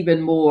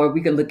receiving more.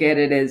 We can look at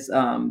it as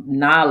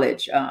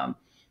knowledge,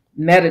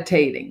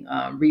 meditating,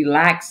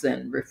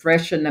 relaxing,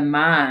 refreshing the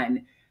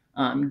mind,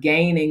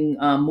 gaining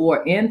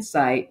more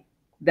insight,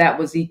 that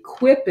was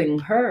equipping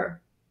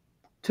her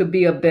to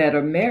be a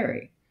better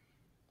Mary.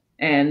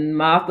 And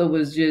Martha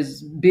was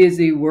just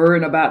busy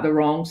worrying about the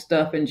wrong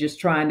stuff and just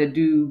trying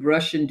to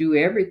rush and do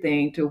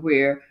everything, to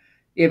where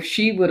if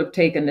she would have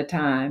taken the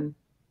time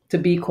to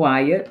be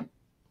quiet,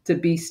 to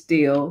be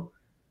still,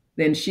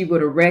 then she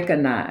would have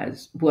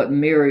recognized what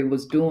Mary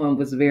was doing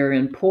was very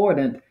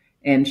important,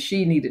 and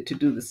she needed to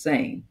do the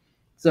same.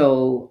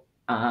 So,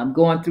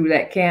 going through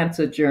that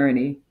cancer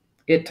journey,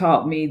 it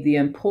taught me the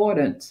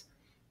importance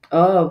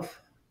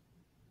of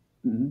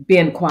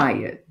being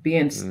quiet,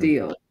 being mm.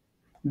 still,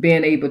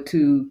 being able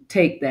to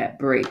take that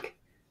break,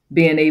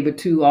 being able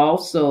to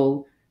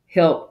also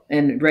help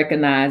and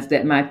recognize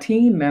that my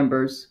team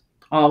members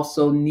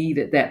also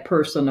needed that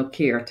personal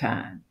care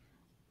time.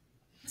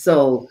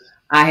 So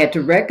I had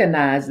to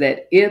recognize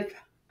that if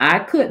I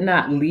could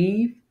not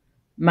leave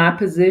my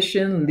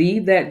position,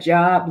 leave that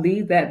job,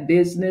 leave that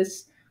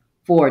business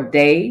for a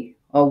day,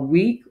 a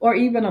week, or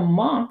even a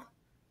month,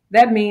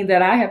 that means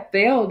that I have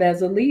failed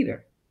as a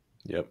leader.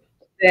 Yep.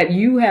 That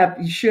you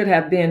should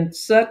have been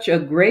such a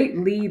great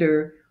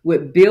leader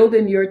with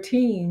building your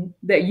team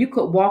that you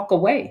could walk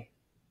away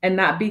and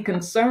not be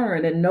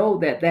concerned, and know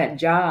that that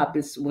job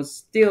was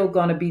still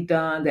going to be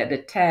done, that the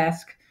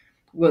task,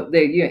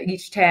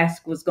 each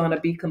task was going to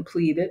be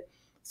completed.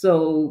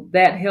 So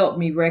that helped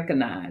me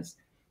recognize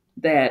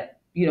that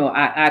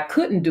I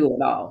couldn't do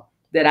it all,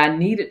 that I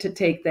needed to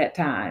take that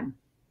time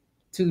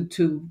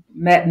to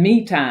met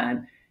me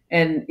time.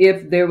 And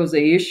if there was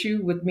an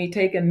issue with me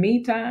taking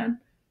me time,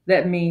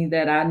 that means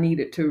that I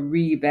needed to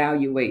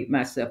reevaluate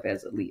myself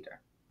as a leader.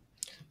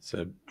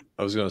 So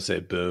I was going to say,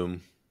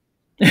 boom,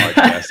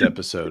 podcast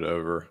episode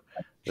over.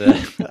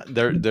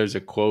 There's a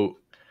quote.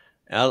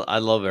 I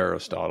love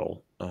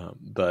Aristotle,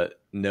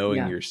 but knowing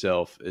Yeah.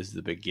 yourself is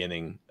the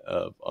beginning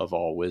of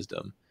all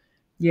wisdom.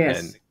 And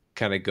Yes.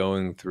 kind of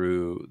going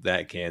through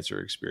that cancer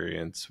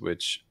experience,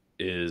 which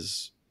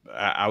is,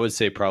 I would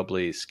say,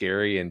 probably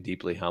scary and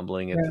deeply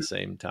humbling at Yeah. the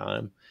same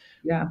time,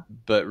 Yeah.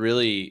 but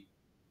really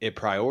it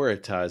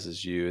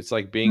prioritizes you. It's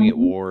like being at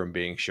Hmm. war and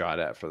being shot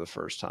at for the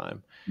first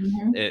time.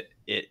 Hmm.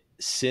 It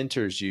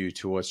centers you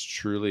to what's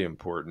truly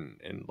important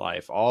in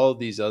life. All of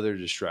these other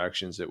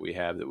distractions that we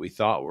have that we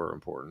thought were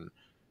important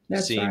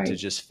That's seem to right.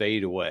 just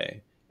fade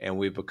away, and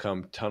we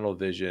become tunnel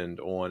visioned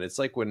on. It's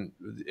like when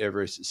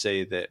ever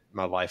say that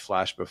my life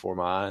flashed before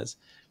my eyes.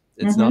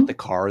 It's not the Hmm.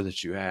 car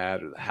that you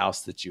had or the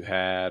house that you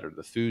had or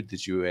the food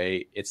that you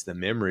ate. It's the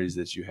memories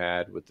that you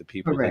had with the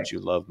people that Correct. you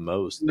love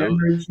most. Those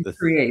Memories you the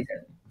created.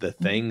 the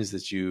Mhm. things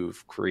that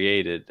you've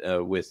created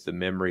with the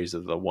memories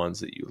of the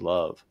ones that you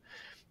love.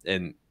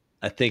 And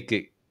I think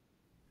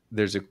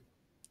there's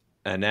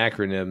an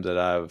acronym that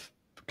I've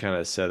kind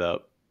of set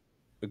up.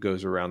 It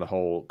goes around the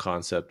whole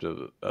concept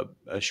of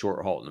a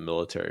short halt in the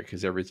military,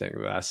 because everything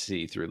that I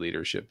see through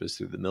leadership is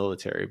through the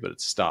military, but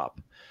it's stop,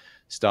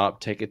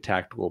 take a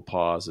tactical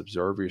pause,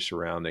 observe your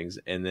surroundings,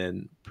 and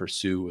then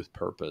pursue with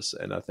purpose.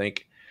 And I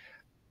think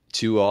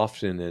too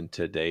often in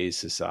today's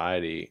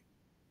society,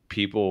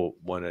 people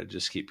want to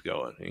just keep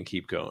going and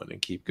keep going and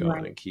keep going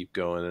Right. and keep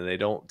going, and they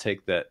don't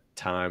take that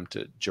time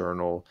to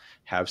journal,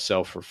 have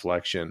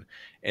self-reflection,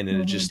 and then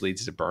it Hmm. just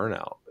leads to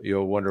burnout.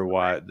 You'll wonder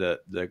why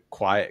the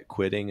quiet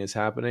quitting is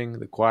happening.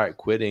 The quiet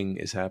quitting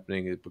is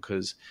happening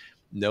because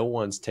no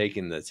one's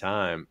taking the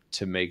time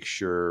to make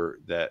sure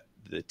that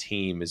the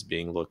team is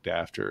being looked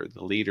after.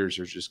 The leaders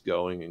are just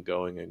going and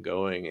going and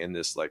going in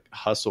this like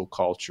hustle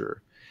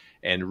culture,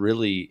 and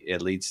really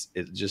it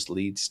just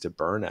leads to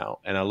burnout.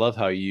 And I love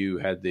how you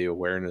had the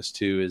awareness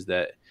too, is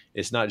that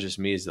it's not just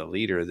me as the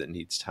leader that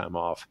needs time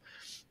off,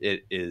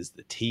 it is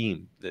the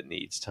team that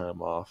needs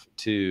time off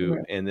too.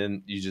 Correct. And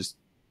then you just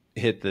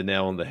hit the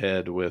nail on the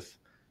head with,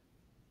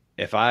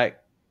 if I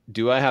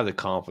do, I have the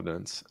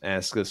confidence,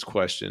 ask this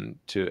question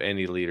to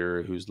any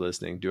leader who's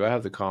listening, do I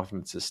have the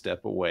confidence to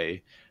step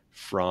away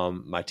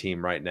from my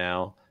team right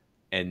now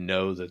and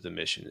know that the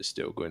mission is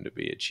still going to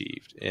be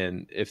achieved?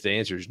 And if the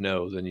answer is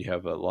no, then you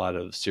have a lot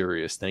of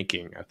serious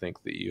thinking, I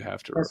think, that you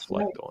have to That's right.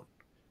 reflect on.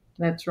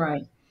 That's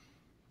right.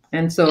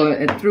 And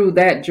so through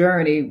that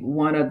journey,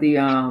 one of the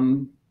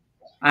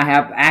I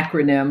have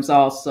acronyms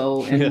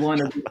also, and Yeah,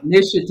 one of the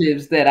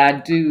initiatives that I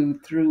do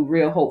through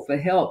Real Hope for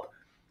Help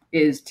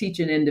is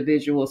teaching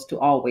individuals to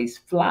always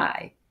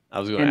fly. I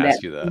was going to And that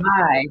ask you that.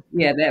 fly,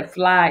 yeah, that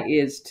fly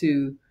is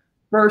to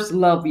first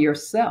love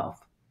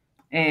yourself.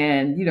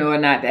 And,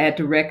 and I had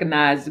to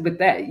recognize with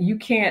that,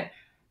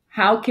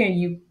 how can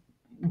you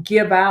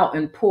give out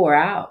and pour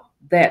out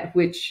that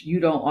which you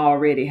don't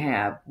already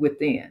have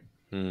within.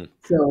 Mm.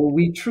 So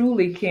we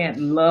truly can't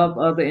love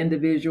other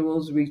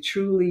individuals. We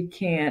truly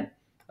can't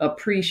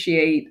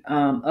appreciate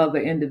other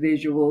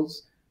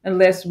individuals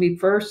unless we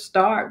first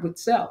start with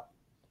self.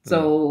 Mm.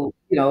 So,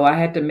 I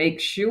had to make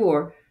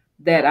sure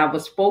that I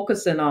was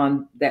focusing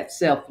on that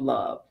self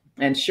love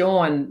and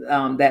showing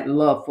that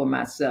love for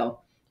myself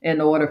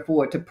in order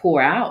for it to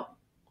pour out.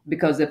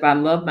 Because if I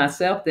love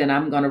myself, then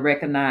I'm going to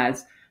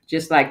recognize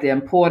just like the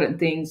important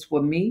things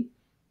for me,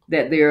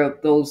 that there are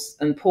those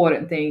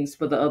important things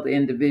for the other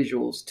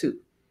individuals too.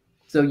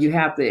 So you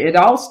have to, it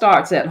all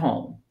starts at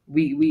home.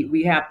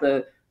 We have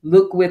to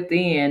look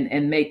within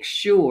and make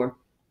sure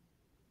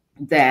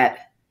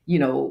that,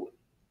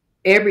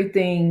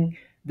 everything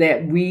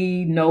that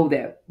we know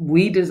that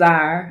we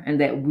desire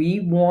and that we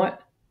want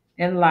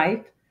in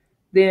life,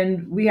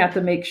 then we have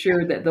to make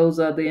sure that those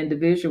other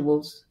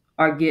individuals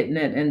are getting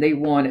it and they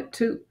want it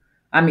too.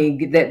 I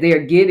mean, that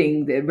they're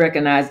getting, they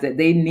recognize that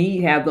they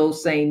have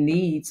those same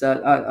needs,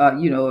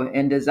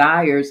 and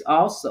desires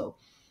also.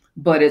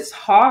 But it's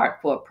hard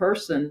for a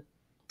person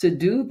to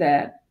do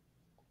that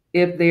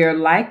if they're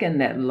liking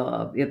that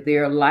love, if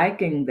they're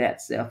liking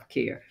that self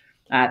care.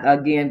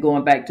 Again,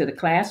 going back to the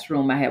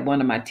classroom, I had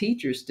one of my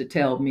teachers to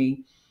tell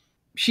me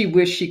she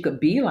wished she could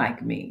be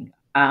like me.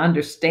 I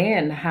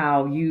understand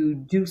how you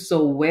do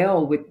so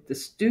well with the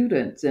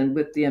students and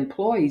with the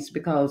employees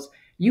because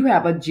you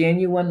have a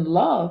genuine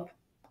love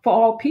for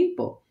all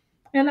people.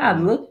 And I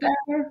Mm. looked at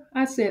her,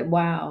 I said,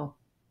 wow,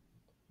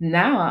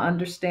 now I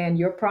understand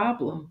your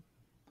problem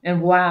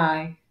and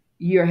why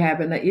you're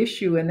having an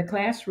issue in the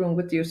classroom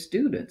with your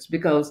students.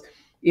 Because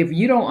if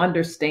you don't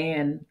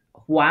understand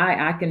why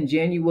I can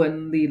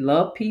genuinely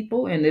love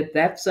people, and if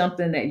that's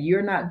something that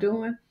you're not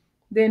doing,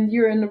 then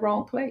you're in the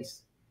wrong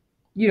place.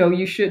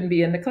 You shouldn't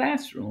be in the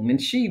classroom.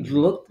 And she Mm.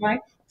 looked like,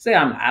 say,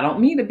 I don't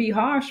mean to be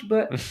harsh,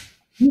 but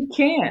you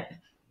can't.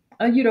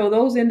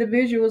 Those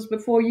individuals,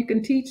 before you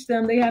can teach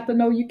them, they have to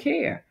know you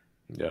care.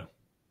 Yeah.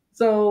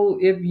 So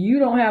if you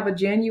don't have a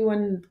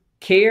genuine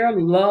care,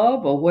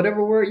 love, or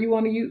whatever word you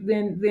want to use,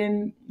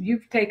 then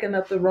you've taken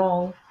up the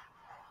wrong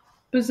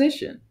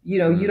position. You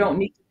don't Mm.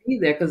 need to be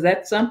there because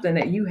that's something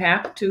that you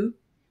have to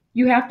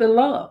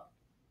love.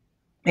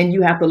 And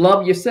you have to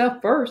love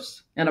yourself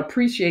first and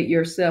appreciate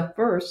yourself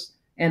first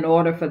in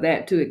order for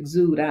that to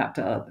exude out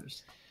to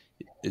others.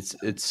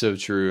 It's so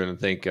true, and I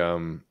think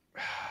Brianna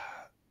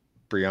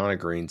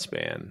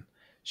Greenspan,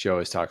 she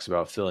always talks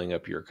about filling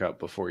up your cup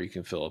before you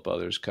can fill up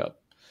others'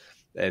 cup.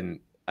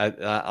 And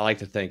I like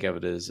to think of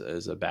it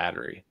as a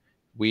battery.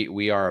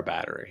 We are a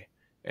battery.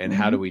 And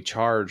how do Hmm. we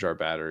charge our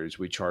batteries?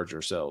 We charge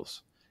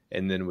ourselves.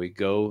 And then we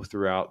go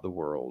throughout the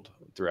world,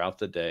 throughout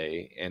the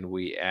day, and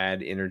we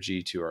add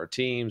energy to our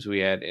teams,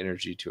 we add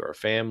energy to our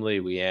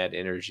family, we add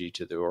energy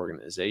to the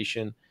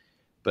organization.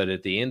 But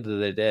at the end of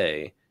the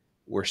day,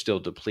 we're still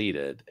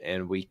depleted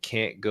and we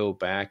can't go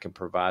back and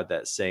provide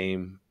that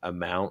same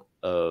amount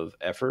of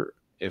effort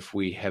if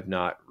we have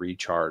not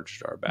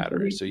recharged our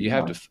batteries. So you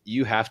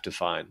have to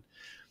find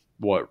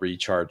what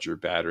recharge your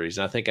batteries.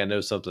 And I think I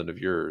know something of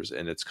yours,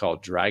 and it's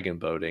called dragon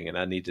boating, and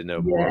I need to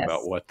know more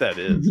about Yes. what that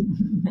is.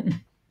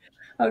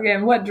 Okay,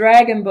 and what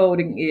dragon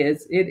boating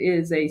is, it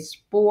is a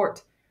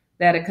sport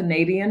that a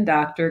Canadian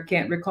doctor,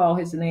 can't recall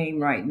his name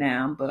right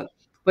now, but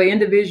for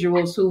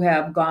individuals who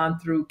have gone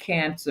through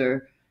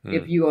cancer, Hmm.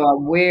 if you are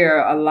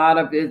aware,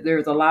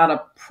 there's a lot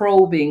of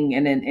probing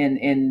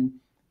and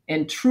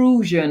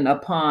intrusion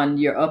upon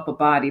your upper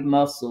body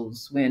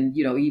muscles when,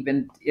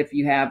 even if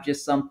you have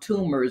just some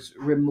tumors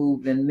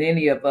removed, and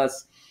many of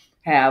us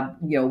have,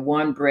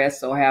 one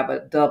breast or have a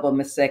double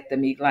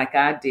mastectomy like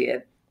I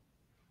did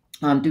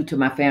due to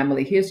my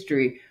family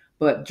history.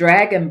 But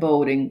dragon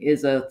boating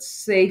is a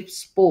safe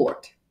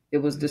sport. It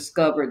was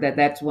discovered that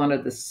that's one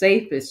of the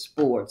safest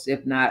sports,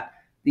 if not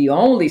the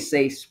only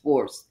safe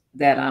sports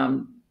that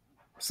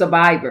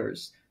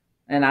survivors,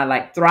 and I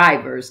like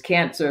thrivers,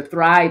 cancer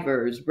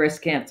thrivers,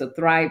 breast cancer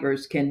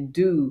thrivers can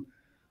do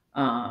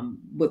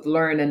with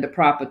learning the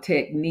proper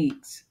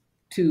techniques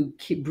to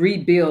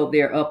rebuild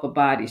their upper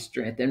body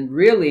strength. And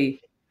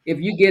really, if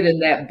you get in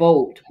that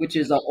boat, which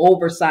is an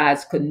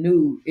oversized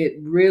canoe, it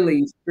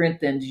really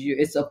strengthens you.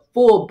 It's a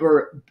full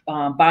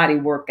body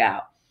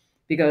workout.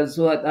 Because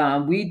what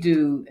we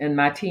do in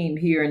my team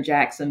here in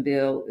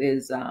Jacksonville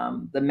is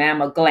the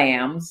Mama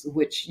Glams,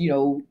 which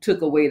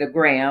took away the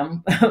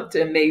gram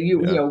to make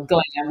Yeah.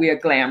 glam. We are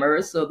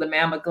glamorous, so the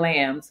Mama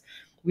Glams.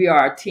 We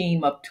are a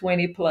team of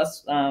 20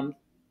 plus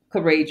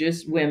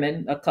courageous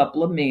women, a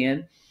couple of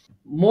men,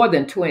 more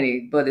than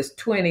 20, but it's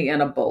 20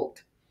 in a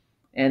boat.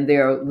 And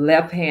they're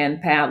left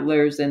hand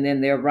paddlers and then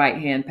they're right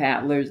hand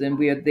paddlers. And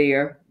we're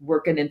there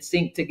working in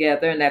sync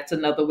together. And that's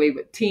another way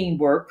with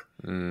teamwork.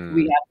 We Mm.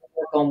 have to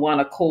work on one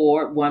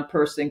accord. One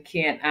person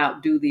can't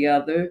outdo the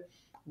other.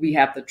 We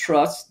have to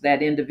trust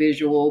that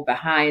individual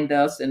behind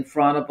us, in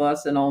front of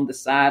us, and on the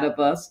side of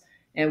us.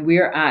 And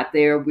we're out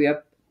there,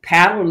 we're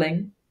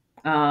paddling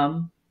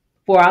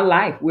for our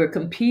life. We're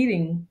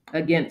competing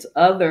against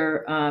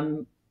other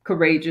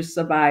courageous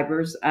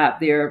survivors out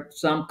there,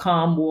 some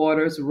calm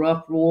waters,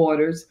 rough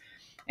waters.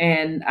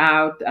 And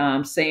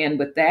our saying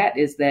with that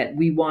is that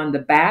we won the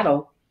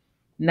battle.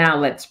 Now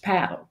let's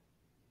paddle.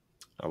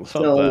 I love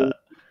So that.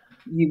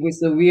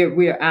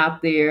 we're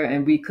out there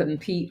and we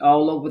compete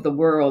all over the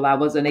world. I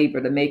wasn't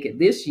able to make it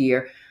this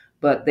year,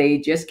 but they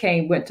just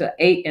went to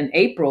in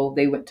April.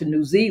 They went to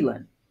New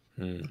Zealand,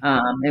 Hmm.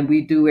 and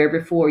we do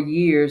every 4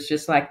 years,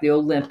 just like the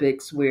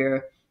Olympics,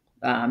 where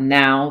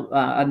now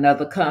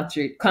another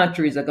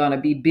countries are going to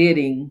be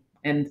bidding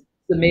and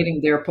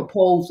submitting their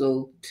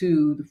proposal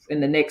to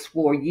in the next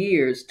 4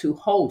 years to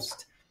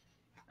host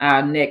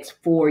our next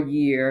 4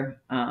 year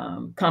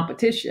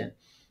competition.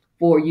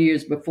 4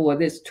 years before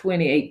this,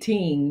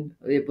 2018,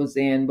 it was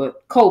in,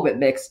 but COVID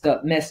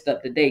messed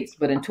up the dates.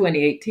 But in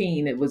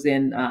 2018, it was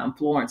in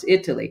Florence,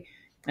 Italy,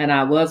 and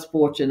I was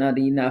fortunate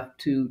enough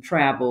to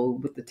travel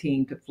with the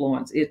team to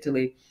Florence,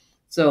 Italy.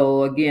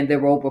 So again, there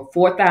were over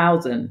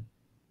 4,000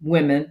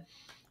 women.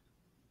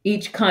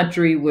 Each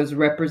country was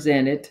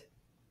represented,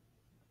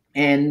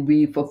 and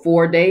we for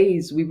 4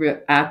 days we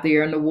were out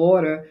there in the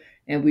water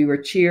and we were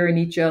cheering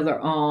each other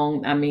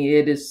on. I mean,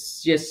 it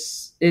is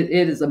just it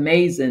is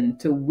amazing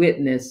to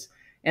witness.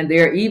 And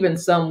there are even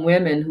some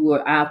women who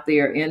are out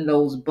there in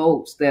those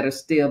boats that are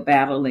still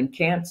battling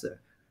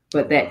cancer,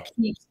 Oh, but wow.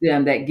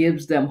 that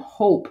gives them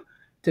hope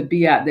to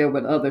be out there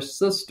with other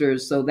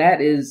sisters. So that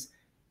is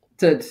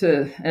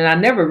to and I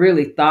never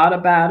really thought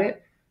about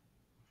it.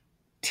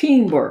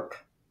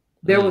 Teamwork.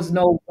 There Mm. was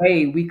no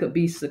way we could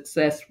be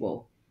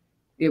successful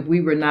if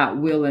we were not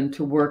willing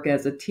to work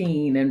as a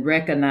team and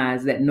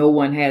recognize that no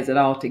one has it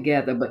all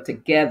together, but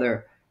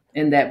together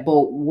in that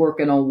boat,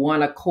 working on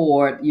one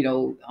accord,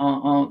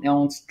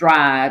 on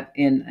stride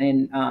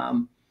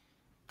and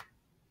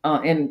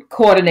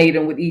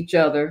coordinating with each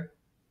other.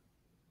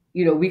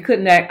 We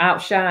couldn't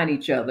outshine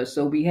each other,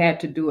 so we had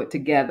to do it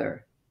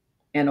together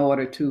in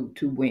order to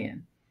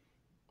win.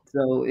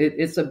 So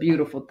it's a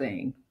beautiful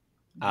thing.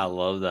 I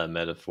love that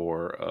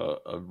metaphor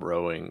of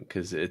rowing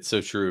because it's so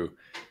true.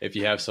 If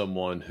you have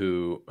someone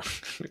who,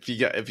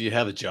 if you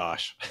have a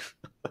Josh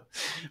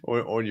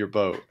on your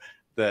boat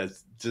that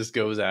just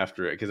goes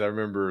after it, because I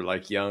remember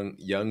like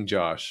young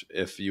Josh,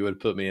 if you would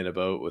put me in a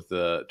boat with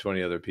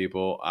 20 other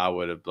people, I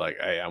would have like,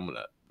 hey, I'm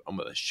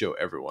gonna show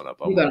everyone up.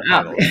 I'm You're gonna gonna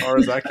out paddle as hard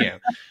as I can,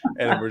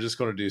 and we're just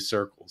gonna do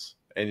circles,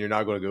 and you're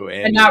not gonna go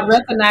and not anywhere.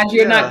 recognize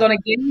you're not Yeah, going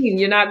to gain,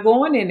 you're not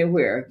going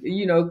anywhere,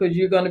 because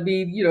you're going to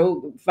be,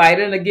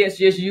 fighting against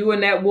just you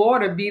in that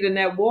water, beating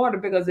that water.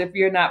 Because if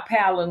you're not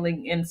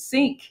paddling in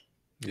sync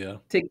yeah.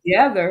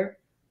 together,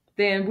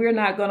 then we're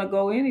not going to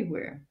go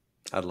anywhere.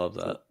 I love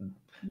So, that.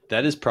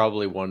 That is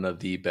probably one of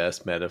the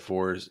best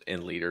metaphors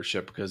in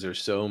leadership because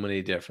there's so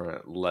many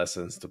different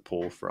lessons to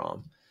pull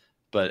from.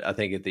 But I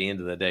think at the end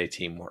of the day,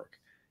 teamwork.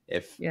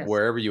 If yes.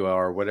 wherever you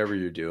are, whatever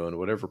you're doing,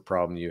 whatever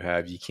problem you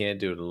have, you can't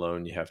do it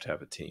alone. You have to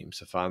have a team.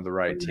 So find the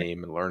right Correct.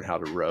 team and learn how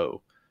to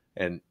row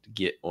and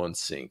get on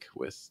sync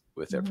with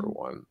Mhm.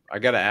 everyone. I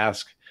got to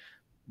ask,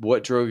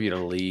 what drove you to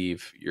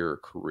leave your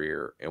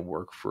career and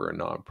work for a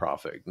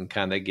nonprofit and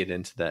kind of get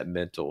into that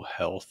mental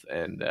health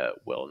and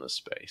wellness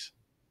space?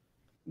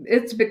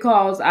 It's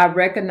because I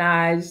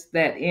recognize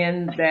that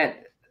in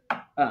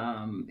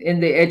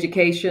the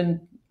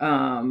education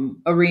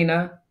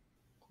arena,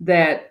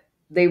 that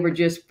they were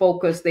just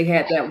focused. They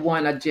had that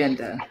one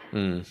agenda.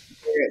 Mm,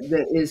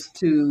 That is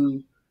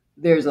to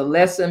There's a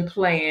lesson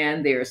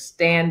plan, there are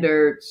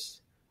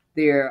standards,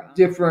 there are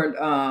different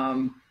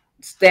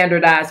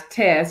standardized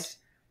tests.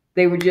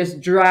 They were just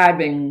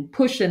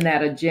pushing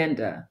that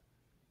agenda,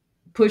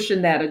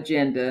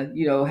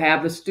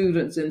 have the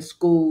students in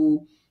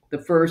school the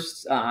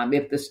first,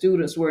 if the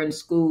students were in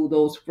school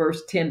those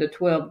first 10 to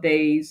 12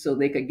 days, so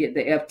they could get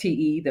the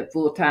FTE, the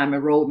full-time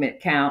enrollment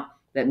count.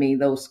 That means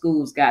those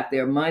schools got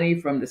their money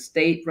from the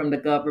state, from the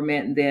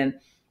government, and then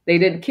they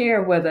didn't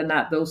care whether or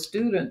not those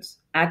students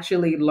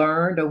actually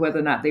learned or whether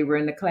or not they were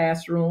in the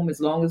classroom,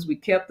 as long as we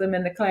kept them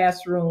in the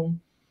classroom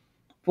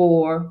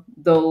for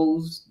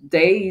those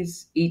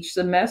days each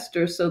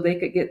semester so they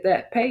could get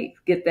that pay,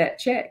 get that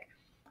check.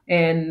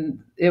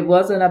 And it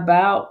wasn't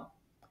about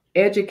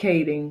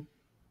educating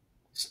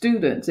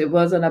students, it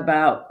wasn't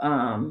about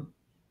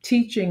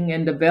teaching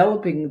and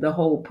developing the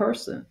whole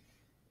person.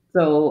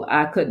 So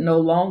I could no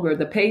longer,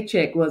 the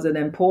paycheck wasn't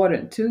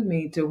important to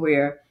me, to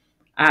where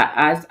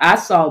I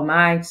saw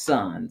my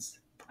sons,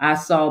 I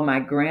saw my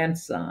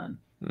grandson,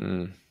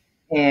 mm,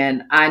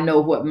 and I know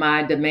what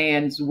my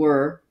demands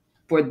were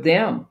for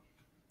them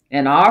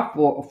and are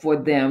for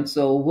them.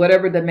 So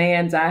whatever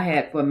demands I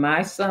had for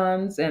my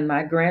sons and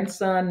my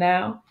grandson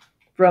now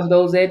from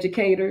those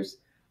educators,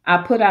 I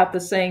put out the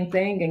same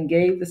thing and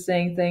gave the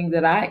same thing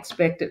that I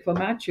expected for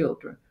my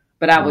children.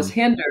 But I was mm,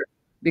 hindered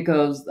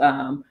because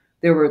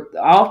there were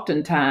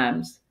often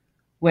times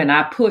when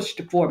I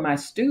pushed for my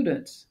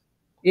students,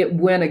 it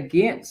went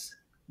against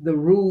the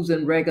rules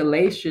and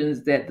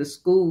regulations that the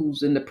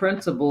schools and the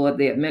principal or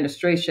the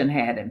administration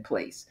had in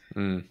place.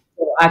 mm.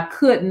 So I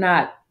could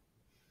not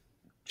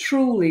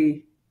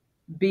truly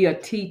be a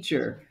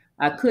teacher.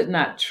 I could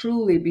not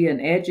truly be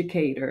an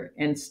educator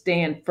and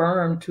stand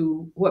firm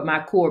to what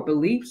my core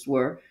beliefs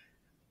were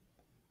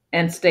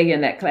and stay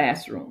in that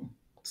classroom.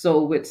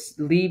 So it's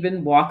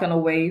leaving, walking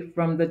away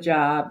from the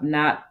job,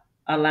 not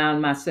allowing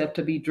myself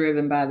to be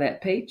driven by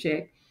that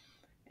paycheck,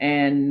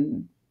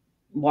 and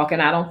walking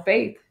out on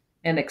faith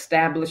and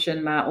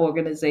establishing my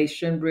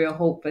organization, Real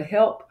Hope for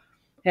Help,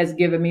 has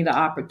given me the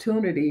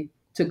opportunity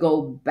to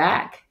go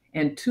back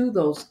into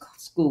those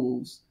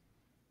schools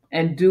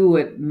and do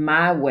it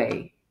my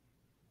way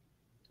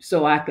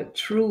so I could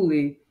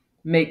truly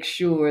make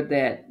sure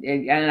that,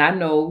 and I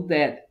know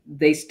that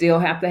they still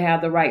have to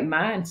have the right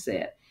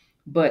mindset,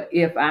 but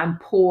if I'm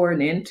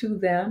pouring into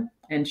them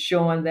and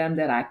showing them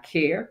that I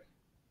care,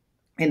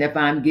 and if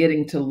I'm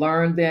getting to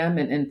learn them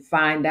and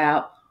find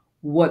out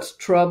what's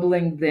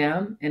troubling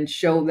them and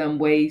show them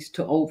ways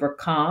to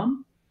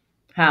overcome,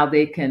 how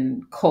they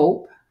can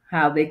cope,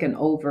 how they can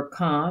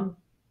overcome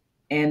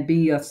and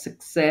be a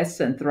success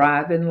and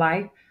thrive in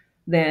life,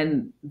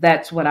 then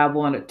that's what I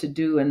wanted to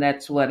do. And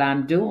that's what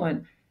I'm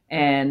doing.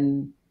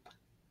 And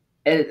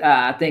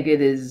I think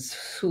it is,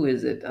 who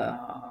is it?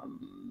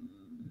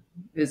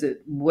 Is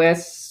it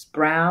Wes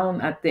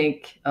Brown? I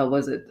think,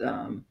 was it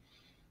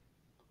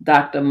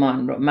Dr.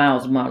 Monroe,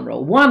 Miles Monroe?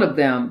 One of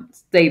them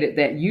stated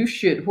that you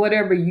should,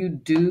 whatever you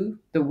do,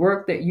 the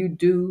work that you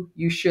do,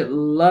 you should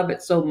love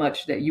it so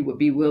much that you would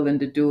be willing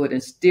to do it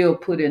and still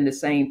put in the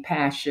same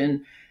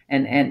passion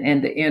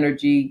and the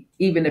energy,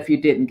 even if you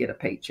didn't get a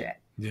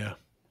paycheck. Yeah.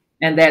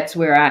 And that's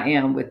where I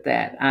am with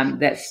that.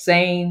 That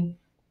same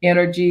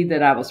energy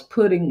that I was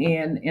putting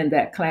in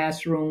that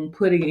classroom,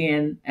 putting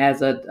in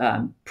as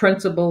a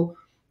principal,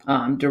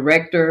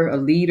 director, a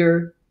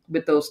leader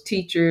with those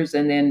teachers,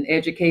 and then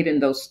educating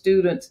those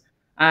students.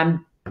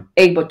 I'm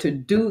able to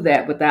do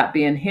that without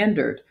being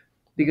hindered,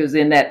 because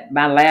in that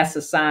my last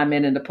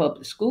assignment in the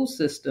public school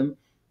system,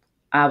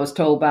 I was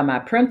told by my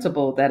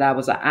principal that I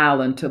was an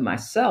island to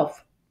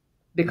myself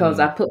because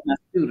I put my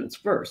students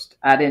first.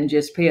 I didn't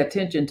just pay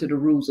attention to the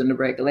rules and the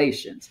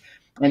regulations.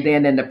 And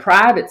then in the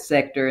private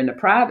sector, in the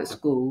private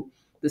school,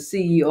 the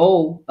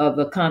CEO of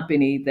the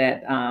company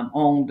that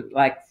owned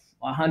like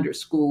 100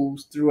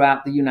 schools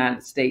throughout the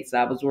United States,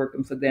 I was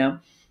working for them.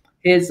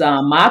 His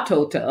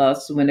motto to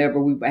us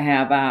whenever we would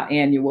have our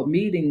annual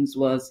meetings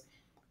was,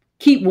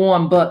 keep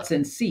warm butts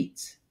in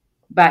seats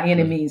by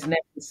any means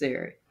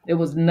necessary. It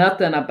was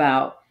nothing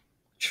about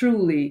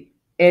truly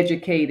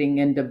educating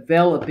and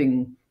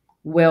developing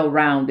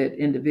well-rounded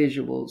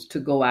individuals to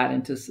go out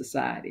into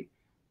society.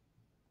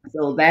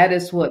 So that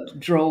is what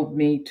drove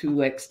me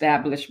to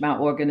establish my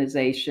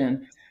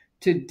organization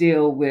to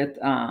deal with,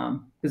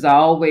 because I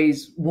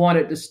always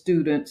wanted the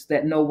students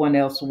that no one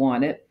else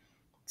wanted.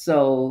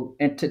 So,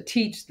 and to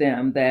teach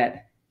them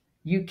that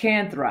you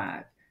can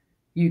thrive,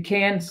 you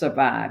can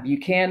survive, you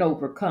can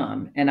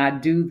overcome. And I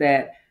do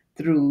that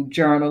through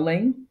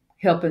journaling,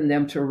 helping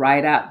them to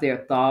write out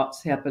their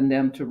thoughts, helping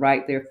them to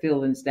write their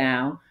feelings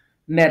down,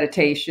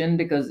 meditation,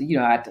 because,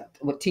 I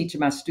would teach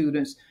my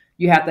students,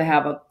 you have to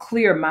have a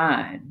clear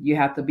mind. You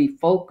have to be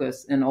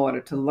focused in order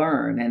to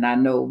learn. And I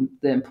know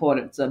the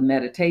importance of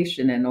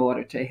meditation in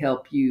order to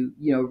help you,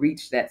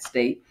 reach that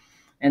state.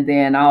 And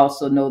then I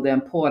also know the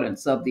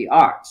importance of the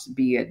arts,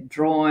 be it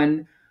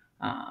drawing,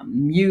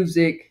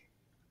 music,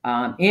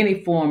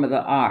 any form of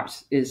the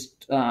arts is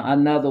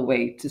another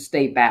way to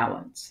stay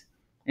balanced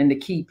and to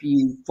keep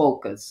you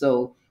focused.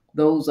 So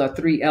those are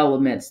three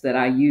elements that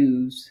I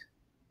use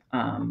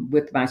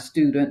with my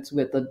students,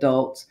 with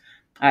adults.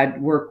 I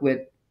work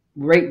with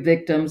rape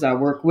victims. I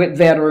work with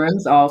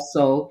veterans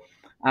also.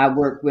 I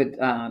work with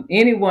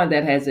anyone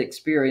that has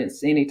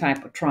experienced any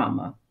type of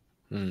trauma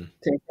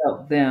to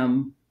help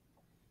them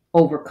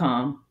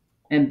overcome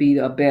and be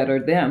a better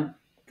them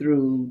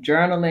through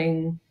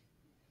journaling,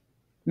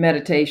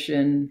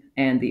 meditation,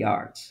 and the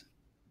arts,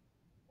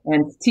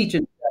 and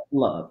teaching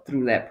love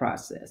through that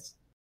process.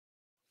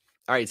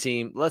 All right,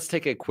 team, let's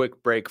take a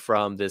quick break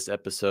from this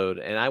episode.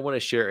 And I want to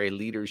share a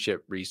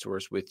leadership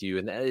resource with you,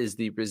 and that is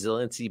the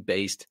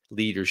Resiliency-Based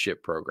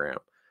Leadership Program.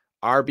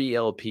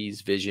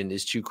 RBLP's vision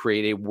is to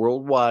create a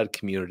worldwide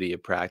community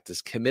of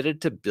practice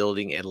committed to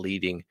building and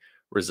leading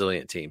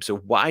resilient teams. So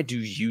why do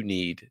you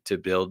need to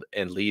build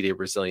and lead a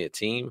resilient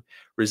team?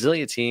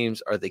 Resilient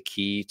teams are the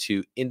key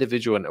to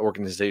individual and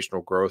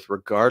organizational growth,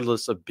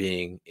 regardless of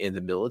being in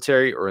the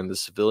military or in the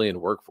civilian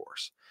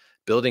workforce.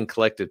 Building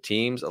collective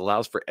teams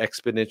allows for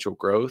exponential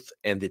growth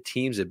and the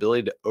team's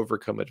ability to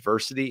overcome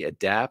adversity,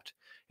 adapt,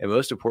 and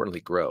most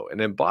importantly, grow. And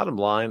then bottom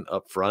line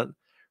up front,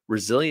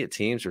 resilient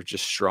teams are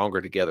just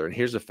stronger together. And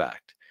here's a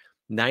fact.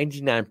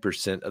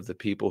 99% of the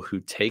people who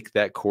take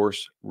that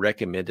course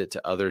recommend it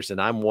to others,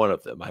 and I'm one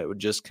of them. I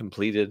just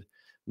completed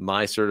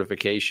my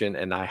certification,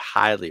 and I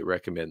highly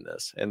recommend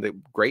this. And the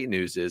great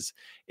news is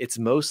it's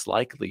most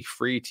likely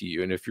free to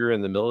you. And if you're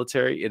in the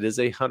military, it is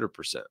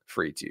 100%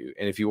 free to you.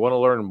 And if you want to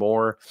learn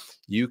more,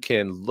 you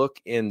can look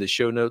in the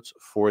show notes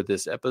for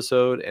this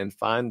episode and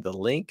find the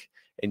link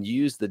and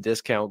use the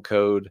discount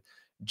code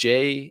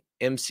JMCMILLION,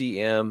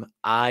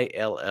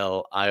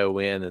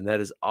 and that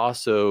is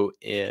also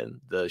in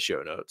the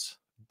show notes.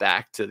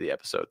 back to the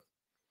episode.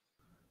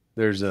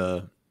 There's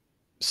a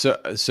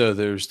so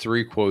there's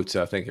three quotes.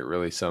 I think it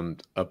really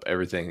summed up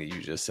everything that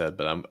you just said,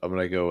 but I'm going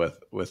to go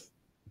with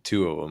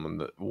two of them.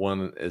 And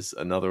one is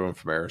another one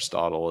from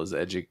Aristotle: is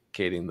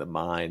educating the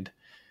mind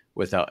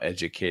without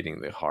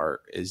educating the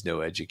heart is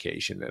no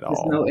education at There's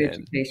all. no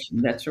education.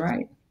 That's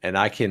right. And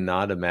I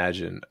cannot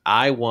imagine.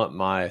 I want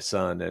my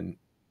son and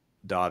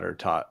daughter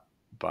taught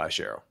by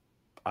Cheryl.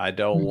 I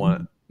don't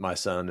want Mhm. my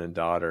son and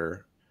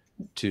daughter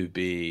to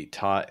be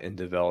taught and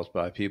developed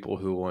by people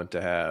who want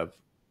to have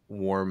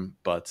warm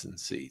butts and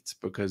seats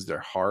because their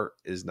heart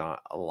is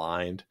not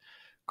aligned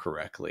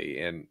correctly.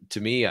 And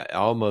to me, it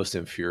almost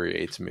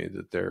infuriates me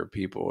that there are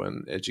people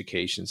in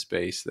education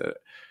space that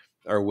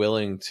are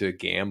willing to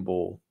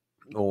gamble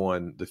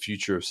on the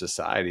future of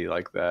society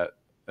like that.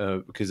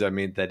 Because I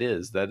mean, that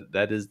is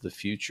the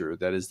future.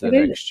 That is the It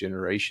is. next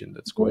generation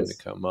that's It going to is.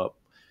 come up.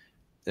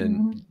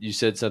 And Mhm. you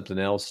said something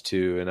else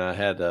too, and I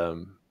had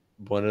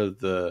one of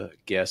the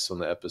guests on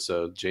the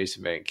episode,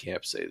 Jason Van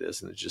Camp, say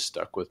this, and it just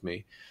stuck with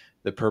me.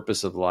 The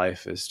purpose of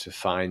life is to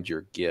find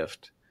your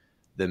gift.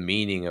 The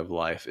meaning of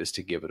life is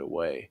to give it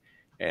away.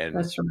 And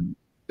That's right.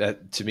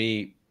 that, to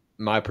me,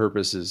 my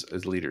purpose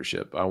is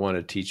leadership. I want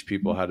to teach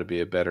people how to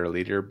be a better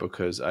leader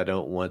because I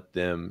don't want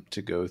them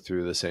to go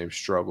through the same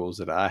struggles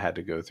that I had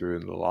to go through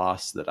and the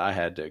loss that I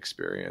had to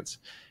experience.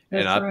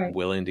 And That's I'm right.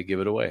 willing to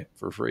give it away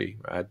for free,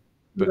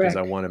 because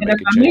I Correct. want to And if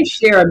make a I may change.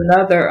 share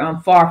another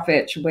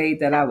far-fetched way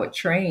that I would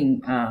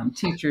train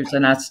teachers,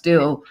 and I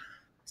still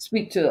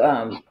speak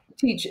to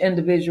teach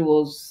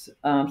individuals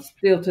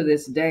still to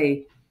this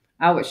day,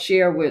 I would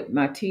share with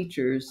my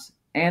teachers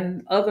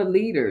and other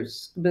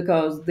leaders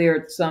because there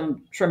are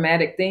some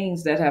traumatic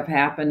things that have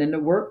happened in the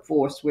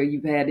workforce where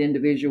you've had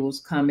individuals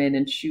come in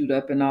and shoot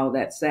up and all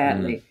that, Mm,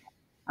 sadly.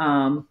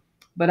 Um,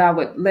 but I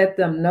would let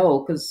them know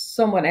because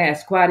someone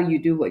asked, "Why do you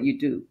do what you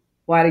do?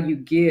 Why do you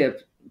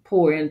give,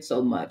 pour in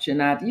so much?"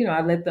 And I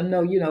let them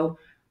know,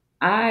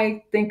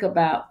 I think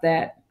about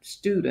that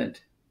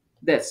student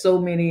that so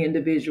many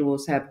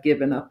individuals have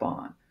given up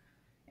on.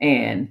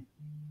 And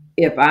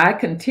if I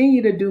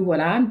continue to do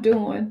what I'm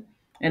doing,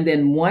 and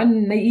then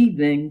one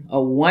evening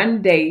or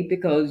one day,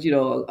 because,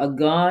 a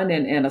gun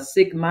and a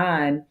sick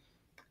mind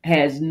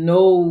has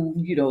no,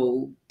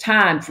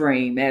 time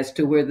frame as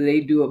to whether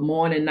they do it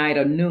morning, night,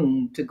 or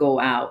noon to go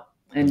out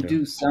and yeah.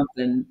 do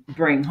something,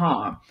 bring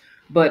harm.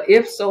 But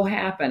if so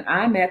happen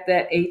I'm at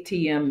that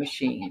ATM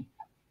machine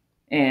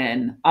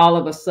and all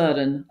of a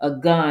sudden a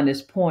gun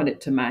is pointed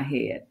to my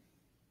head.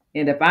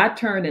 And if I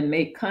turn and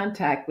make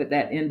contact with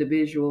that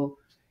individual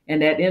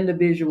and that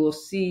individual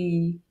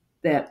see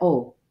that,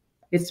 oh,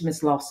 it's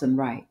Miss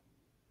Lawson-Wright.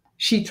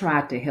 She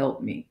tried to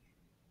help me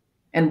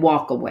and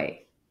walk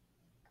away.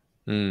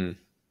 Mm,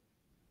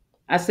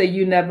 I say,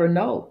 you never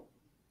know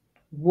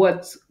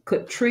what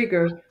could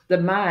trigger the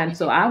mind.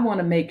 So I want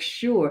to make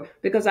sure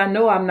because I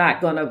know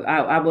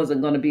I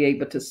wasn't going to be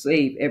able to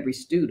save every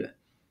student,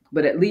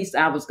 but at least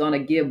I was going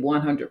to give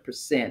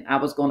 100%. I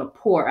was going to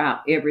pour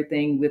out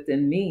everything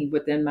within me,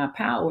 within my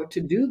power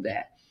to do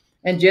that.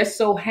 And just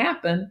so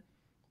happened,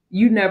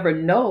 you never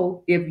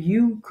know if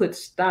you could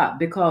stop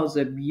because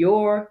of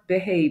your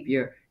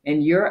behavior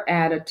and your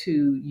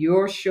attitude,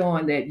 you're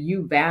showing that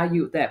you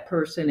valued that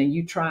person and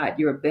you tried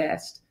your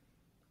best,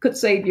 could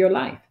save your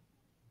life.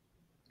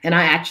 And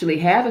I actually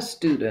had a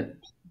student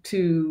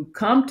to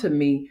come to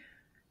me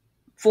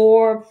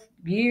 4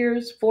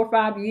 or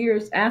 5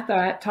 years after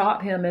I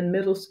taught him in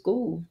middle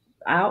school,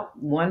 out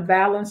one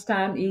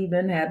Valentine's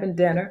evening having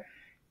dinner.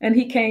 And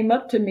he came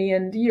up to me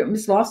and,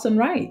 Miss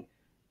Lawson-Wright.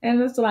 And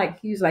it's like,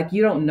 he's like,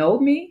 you don't know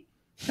me?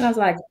 And I was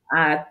like,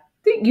 I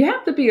think you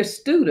have to be a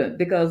student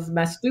because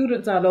my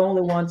students are the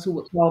only ones who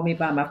would call me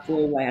by my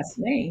full last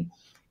name.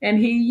 And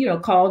he,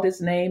 called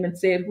his name and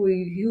said who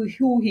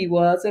he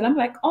was. And I'm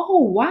like, oh,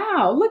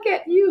 wow, look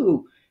at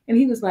you. And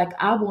he was like,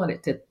 I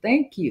wanted to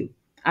thank you.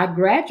 I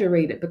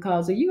graduated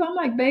because of you. I'm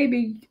like,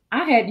 baby,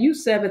 I had you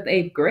seventh,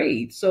 eighth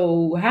grade.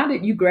 So how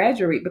did you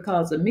graduate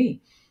because of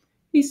me?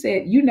 He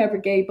said, you never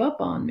gave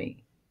up on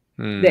me.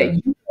 That mm,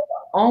 you were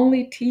the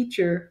only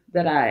teacher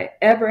that I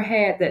ever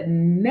had that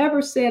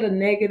never said a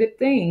negative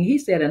thing. He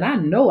said, and I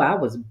know I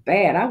was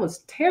bad. I was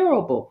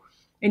terrible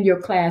in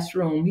your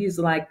classroom. He's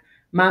like,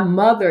 my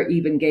mother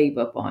even gave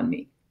up on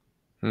me.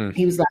 mm,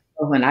 He was like,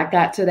 "Oh, when I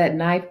got to that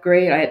ninth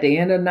grade, at the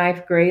end of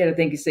ninth grade, I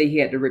think he said he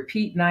had to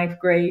repeat ninth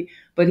grade,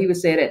 but he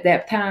was said at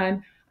that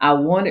time, I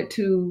wanted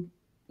to,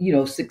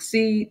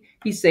 succeed.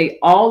 He said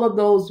all of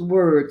those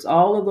words,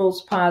 all of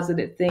those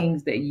positive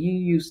things that you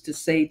used to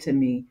say to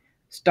me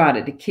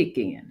started to kick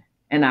in.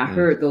 And I mm.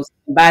 heard those.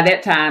 By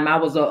that time, I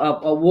was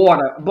a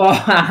water boy.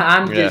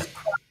 I'm Yeah. just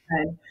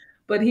crying.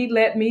 But he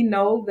let me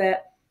know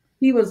that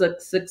he was a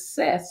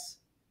success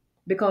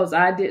because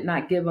I did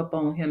not give up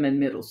on him in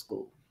middle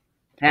school.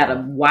 Had a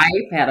Wow.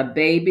 wife, had a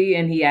baby,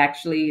 and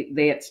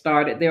they had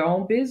started their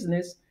own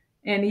business.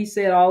 And he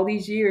said all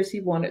these years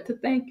he wanted to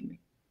thank me.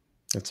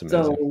 That's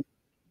amazing. So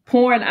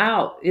pouring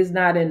out is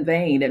not in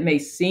vain. It may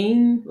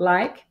seem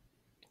like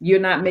you're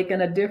not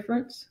making a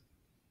difference,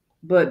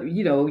 but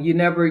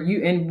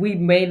and we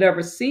may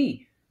never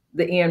see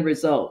the end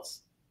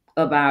results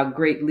of our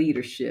great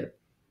leadership,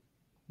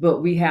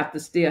 but we have to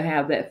still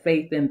have that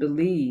faith and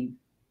believe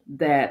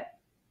that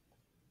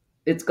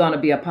it's going to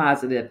be a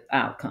positive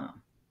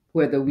outcome,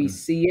 whether we Mm.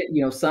 see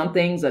it. Some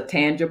things are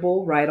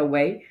tangible right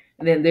away,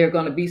 and then there are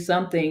going to be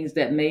some things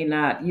that may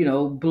not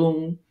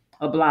bloom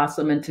or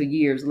blossom until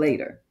years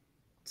later.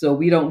 So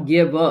we don't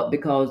give up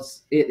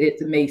because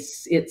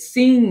it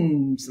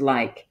seems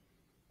like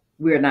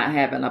we're not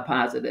having a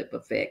positive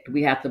effect.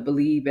 We have to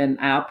believe in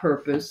our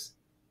purpose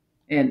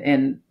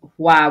and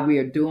why we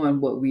are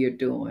doing what we are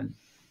doing,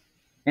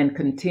 and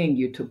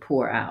continue to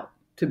pour out,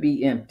 to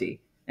be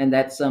empty. And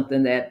that's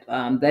something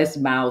that's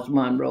Miles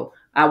Monroe.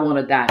 I want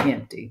to die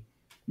empty,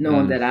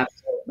 knowing Mm. that I've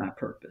served my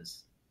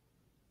purpose.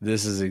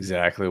 This is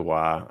exactly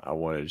why I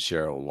wanted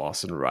Cheryl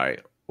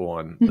Lawson-Wright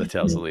on the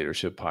Tales of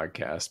Leadership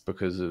podcast,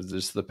 because of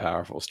just the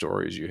powerful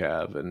stories you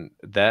have. And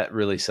that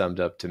really summed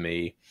up to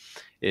me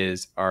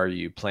is, are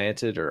you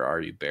planted or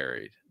are you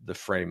buried? The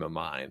frame of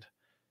mind.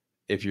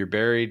 If you're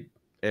buried,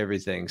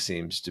 everything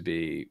seems to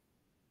be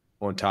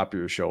on top of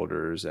your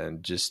shoulders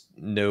and just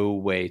no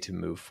way to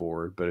move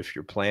forward. But if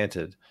you're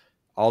planted,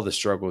 all the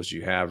struggles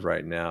you have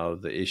right now,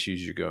 the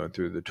issues you're going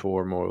through, the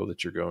turmoil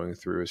that you're going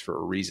through is for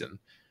a reason.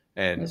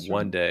 And That's right.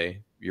 one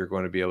day you're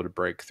going to be able to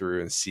break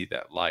through and see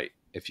that light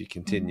if you Mhm.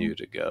 continue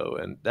to go.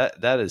 And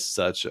that is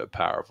such a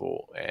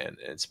powerful and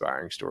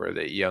inspiring story,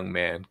 that young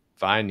man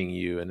finding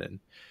you and then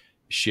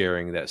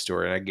sharing that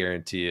story. And I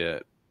guarantee you,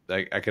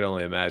 I can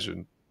only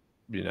imagine,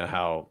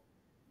 how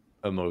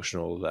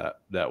emotional that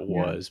Yeah.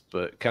 was.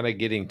 But kind of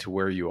getting to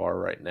where you are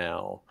right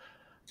now,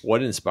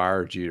 what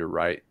inspired you to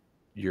write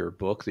your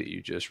book that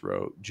you just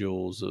wrote,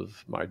 Jewels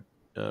of My,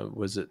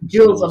 was it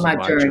Jewels of Jewels of my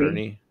My journey.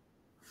 Journey?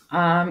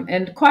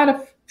 And quite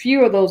a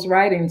few of those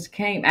writings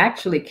came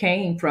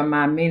from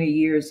my many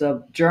years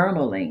of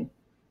journaling.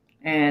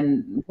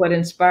 And what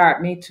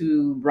inspired me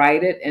to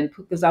write it, and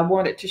because I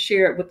wanted to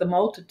share it with the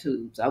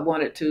multitudes, I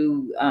wanted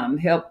to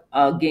help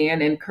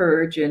again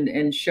encourage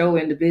and show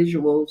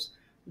individuals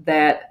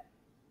that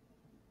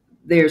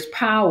there's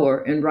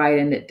power in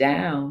writing it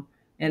down.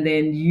 And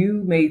then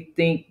you may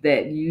think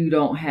that you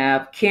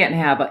can't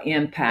have an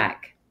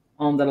impact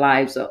on the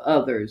lives of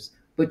others,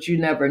 but you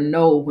never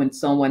know when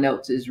someone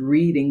else is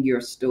reading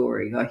your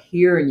story or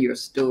hearing your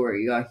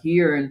story or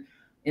hearing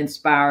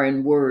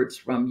inspiring words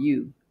from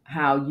you,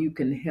 how you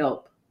can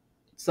help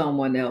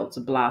someone else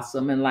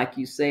blossom. And like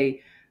you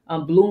say,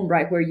 bloom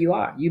right where you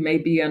are. You may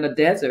be in a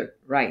desert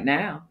right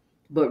now,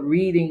 but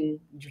reading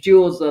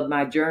Jewels of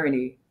My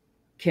Journey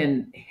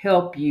can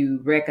help you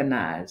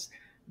recognize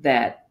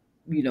that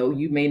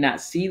you may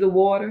not see the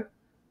water,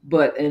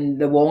 but in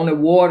the only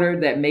water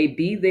that may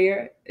be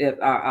there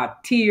are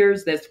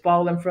tears that's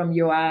falling from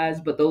your eyes,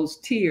 but those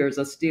tears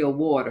are still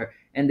water,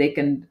 and they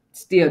can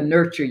still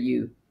nurture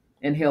you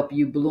and help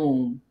you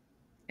bloom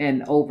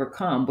and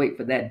overcome, wait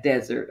for that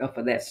desert or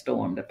for that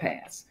storm to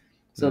pass.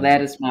 So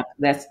Mm.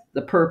 that's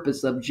the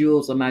purpose of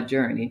Jewels of My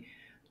Journey,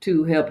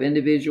 to help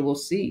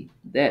individuals see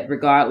that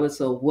regardless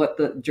of what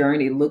the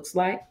journey looks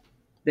like,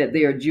 that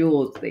there are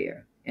jewels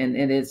there. And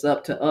it's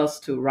up to us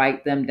to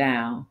write them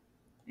down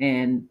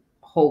and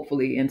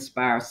hopefully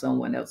inspire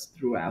someone else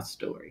through our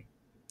story.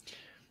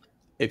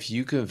 If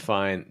you can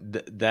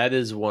find that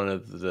is one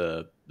of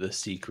the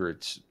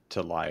secrets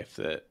to life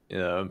that,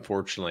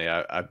 unfortunately,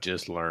 I've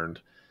just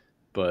learned.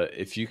 But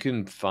if you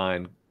can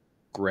find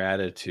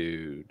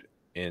gratitude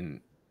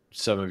in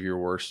some of your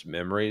worst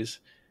memories,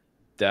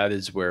 that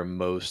is where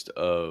most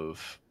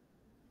of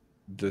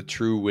the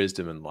true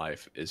wisdom in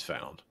life is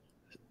found.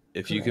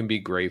 If you can Correct. be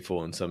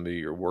grateful in some of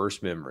your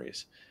worst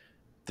memories,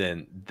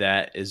 then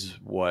that is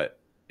what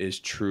is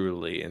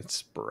truly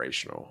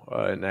inspirational.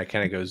 And that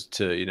kind of goes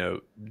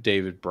to,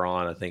 David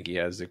Braun. I think he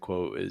has the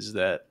quote is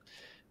that,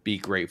 be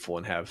grateful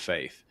and have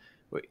faith.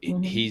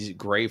 Hmm. He's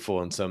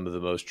grateful in some of the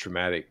most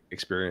traumatic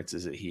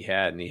experiences that he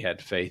had, and he had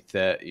faith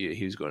that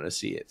he was going to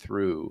see it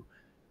through.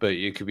 But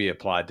it could be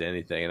applied to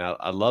anything. And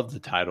I love the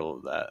title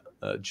of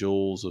that,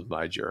 Jewels of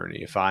My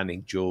Journey,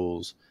 finding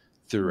jewels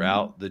Hmm.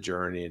 throughout the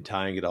journey and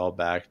tying it all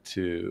back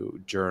to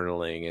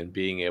journaling and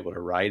being able to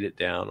write it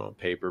down on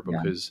paper.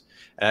 Yeah. Because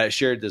and I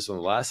shared this on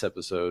the last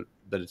episode,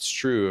 but it's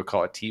true. I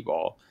call it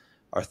T-ball.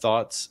 Our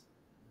thoughts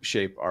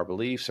shape our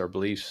beliefs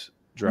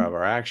drive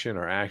our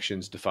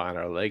actions define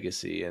our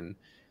legacy. And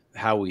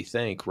how we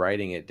think,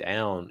 writing it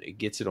down, it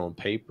gets it on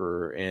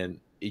paper. And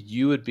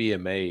you would be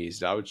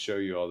amazed. I would show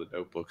you all the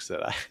notebooks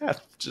that I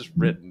have just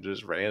written,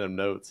 just random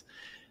notes.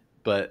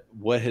 But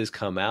what has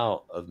come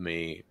out of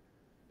me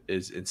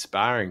is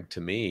inspiring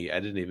to me. I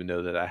didn't even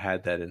know that I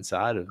had that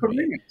inside of me.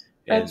 Correct.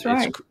 And That's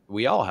right.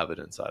 we all have it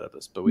inside of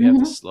us, but we have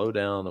to Hmm. slow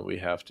down and we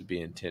have to be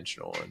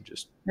intentional and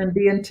just, And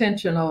be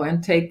intentional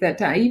and take that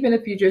time, even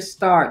if you just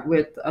start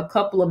with a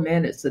couple of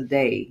minutes a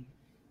day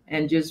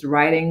and just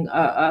writing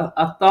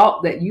a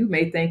thought that you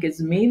may think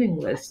is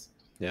meaningless.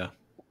 yeah.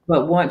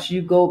 But once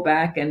you go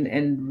back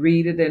and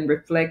read it and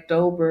reflect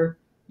over,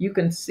 you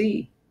can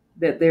see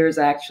that there's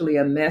actually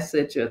a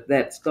message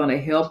that's going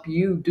to help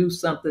you do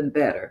something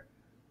better,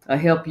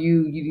 help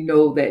you, you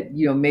know, that,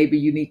 you know, maybe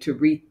you need to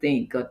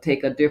rethink or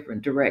take a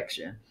different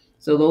direction.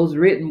 So those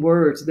written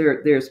words,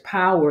 there's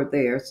power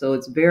there. So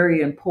it's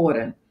very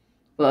important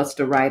for us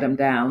to write them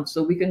down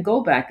so we can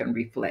go back and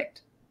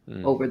reflect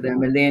Mm. over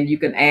them. And then you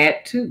can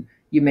add to.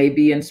 You may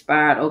be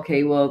inspired.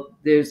 Okay, well,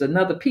 there's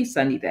another piece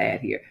I need to add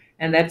here.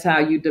 And that's how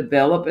you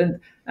develop. And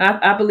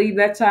I believe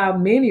that's how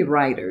many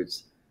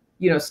writers,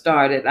 you know,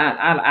 started.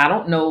 I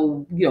don't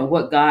know, you know,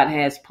 what God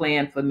has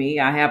planned for me.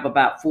 I have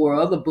about 4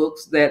 other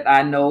books that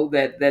I know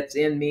that's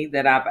in me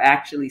that I've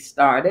actually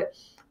started.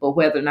 But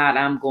whether or not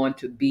I'm going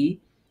to be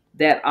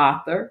that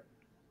author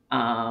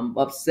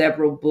of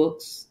several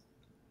books,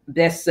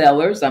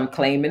 bestsellers, I'm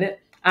claiming it.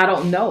 I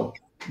don't know,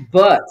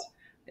 but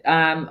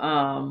I'm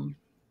um,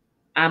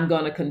 I'm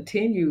going to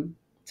continue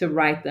to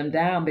write them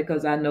down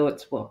because I know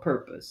it's for a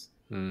purpose.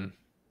 Mm.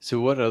 So,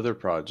 what other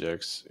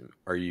projects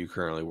are you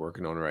currently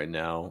working on right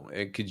now?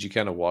 And could you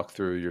kind of walk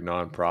through your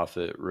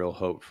nonprofit, Real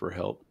Hope for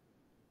Help?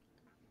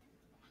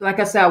 Like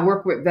I said, I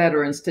work with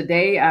veterans.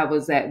 Today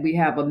we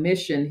have a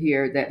mission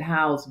here that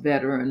house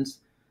veterans.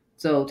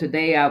 So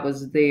today I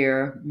was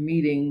there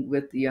meeting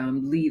with the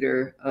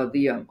leader of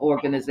the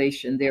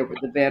organization there with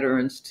the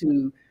veterans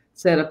to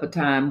set up a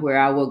time where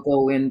I will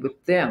go in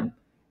with them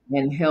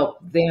and help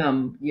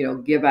them, you know,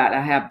 give out.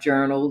 I have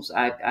journals.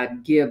 I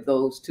give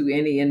those to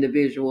any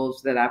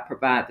individuals that I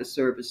provide the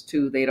service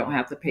to. They don't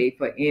have to pay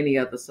for any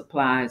of the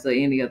supplies or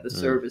any of the Mm.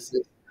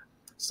 services.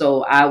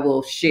 So I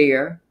will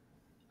share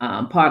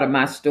part of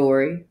my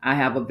story. I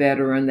have a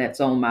veteran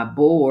that's on my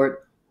board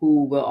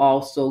who will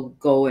also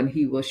go and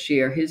he will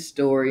share his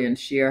story and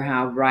share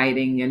how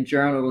writing and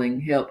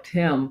journaling helped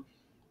him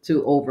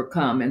to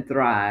overcome and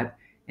thrive.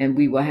 And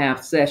we will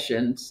have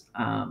sessions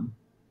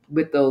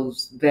with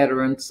those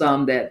veterans,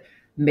 some that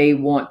may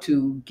want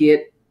to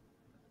get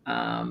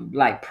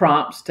like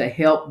prompts to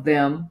help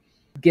them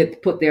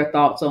put their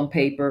thoughts on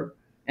paper,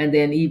 and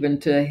then even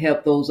to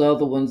help those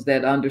other ones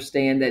that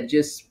understand that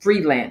just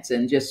freelance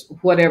and just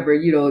whatever,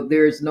 you know,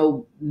 there's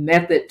no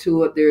method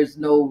to it, there's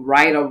no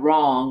right or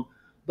wrong,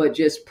 but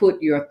just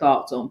put your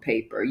thoughts on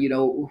paper. You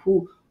know,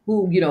 who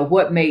you know,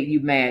 what made you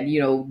mad, you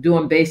know,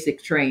 doing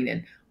basic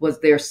training. Was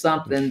there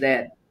something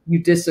that you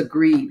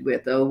disagreed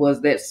with, or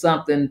was that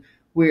something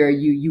where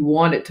you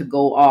wanted to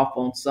go off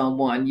on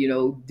someone? You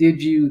know,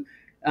 did you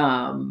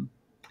um,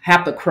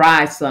 have to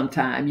cry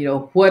sometime? You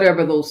know,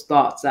 whatever those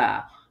thoughts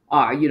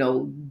are, you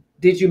know,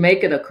 did you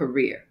make it a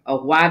career,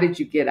 or why did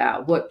you get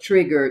out? What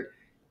triggered,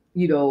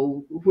 you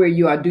know, where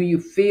you are? Do you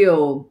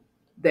feel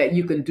that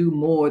you can do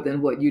more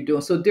than what you're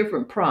doing? So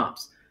different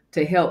prompts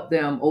to help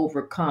them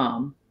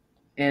overcome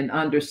and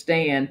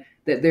understand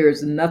that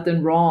there's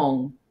nothing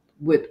wrong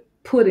with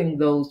putting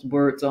those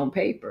words on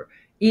paper,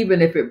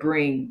 even if it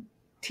brings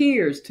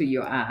tears to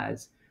your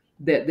eyes,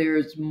 that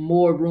there's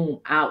more room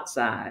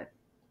outside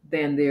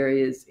than there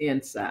is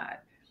inside.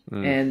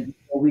 Mm. And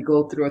we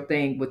go through a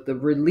thing with the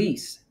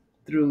release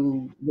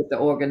through with the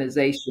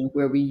organization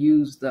where we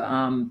use the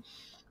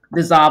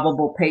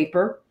dissolvable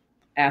paper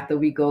after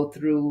we go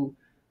through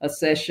a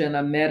session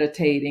of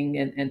meditating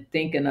and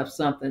thinking of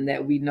something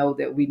that we know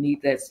that we need,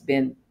 that's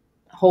been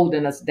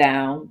holding us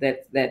down,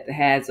 that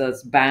has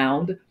us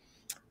bound.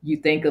 You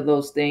think of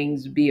those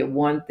things, be it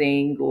one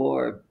thing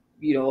or,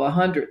 you know,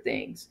 100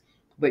 things,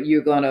 but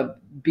you're going to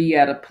be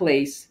at a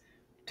place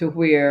to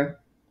where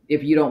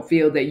if you don't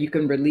feel that you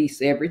can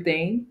release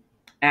everything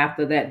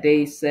after that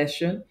day's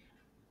session,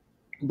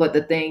 but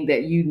the thing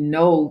that you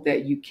know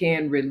that you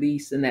can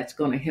release and that's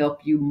going to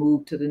help you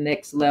move to the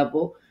next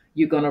level,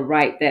 you're going to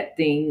write that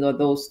thing or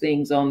those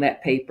things on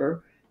that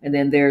paper. And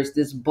then there's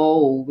this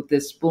bowl with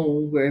this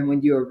spoon where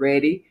when you're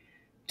ready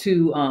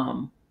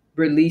to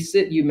release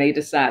it, you may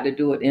decide to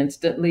do it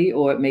instantly,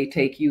 or it may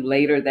take you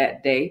later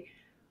that day.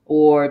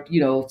 Or,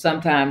 you know,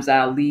 sometimes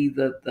I'll leave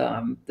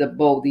the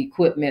bowl, the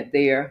equipment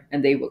there,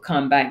 and they will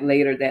come back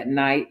later that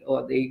night,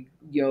 or they,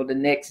 you know, the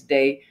next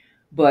day.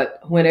 But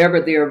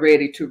whenever they're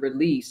ready to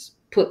release,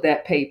 put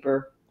that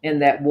paper in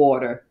that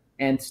water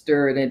and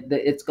stir it, and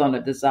it's going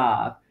to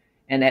dissolve.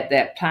 And at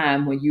that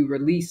time, when you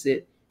release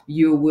it,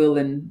 you're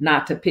willing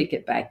not to pick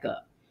it back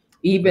up,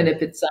 even Mm.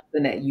 if it's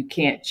something that you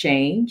can't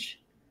change.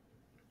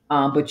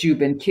 But you've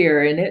been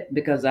carrying it,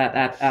 because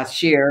I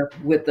share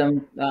with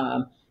them,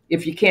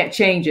 if you can't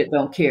change it,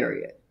 don't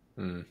carry it.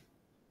 Mm.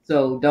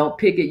 So don't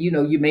pick it. You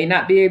know, you may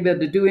not be able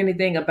to do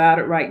anything about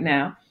it right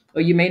now,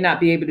 or you may not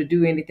be able to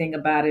do anything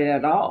about it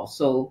at all.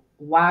 So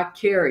why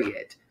carry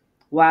it?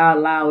 Why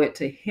allow it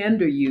to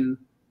hinder you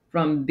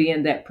from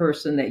being that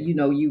person that you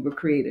know you were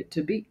created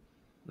to be?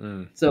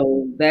 Mm.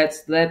 So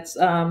that's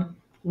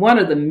one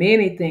of the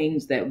many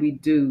things that we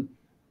do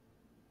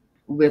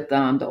with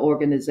the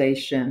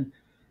organization.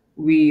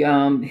 We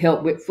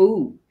help with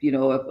food. You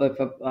know,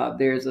 if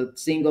there's a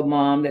single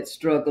mom that's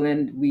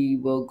struggling, we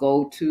will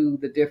go to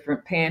the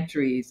different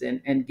pantries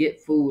and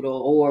get food,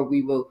 or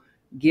we will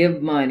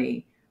give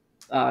money,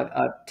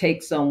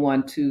 take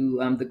someone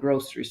to the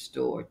grocery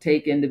store,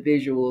 take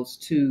individuals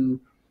to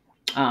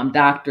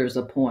doctor's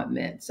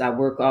appointments. I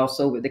work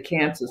also with the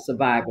cancer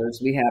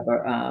survivors. We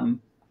have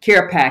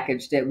care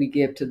package that we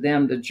give to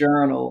them, the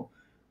journal.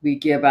 We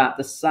give out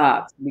the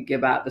socks. We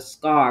give out the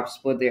scarves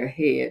for their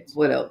heads.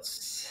 What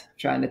else?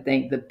 Trying to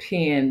think. The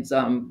pens,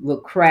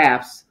 little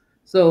crafts.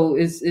 So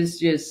it's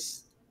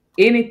just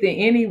anything,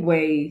 any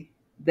way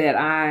that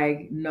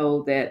I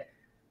know that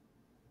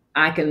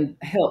I can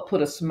help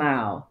put a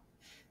smile,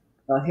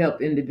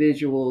 help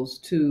individuals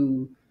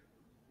to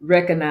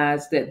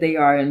recognize that they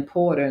are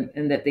important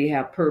and that they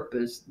have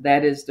purpose.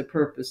 That is the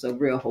purpose of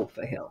Real Hope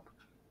for Help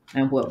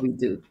and what we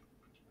do.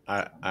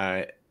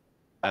 I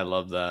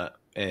love that.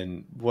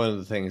 And one of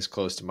the things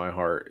close to my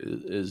heart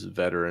is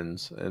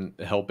veterans and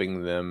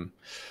helping them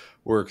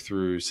work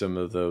through some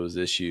of those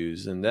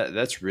issues. And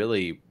that's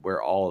really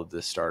where all of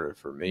this started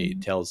for me.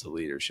 It tells the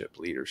leadership.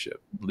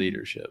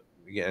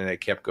 And I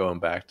kept going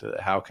back to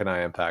how can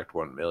I impact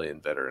 1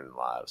 million veteran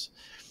lives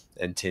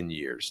in 10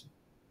 years?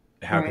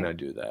 How can I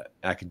do that?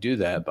 I can do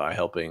that by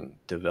helping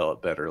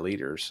develop better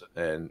leaders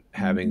and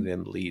having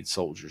them lead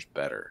soldiers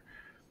better.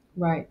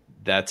 Right.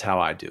 That's how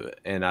I do it.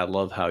 And I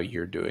love how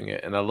you're doing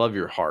it. And I love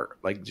your heart,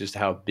 like just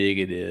how big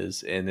it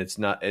is. And it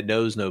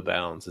knows no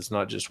bounds. It's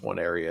not just one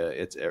area.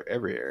 It's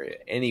every area,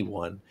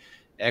 anyone,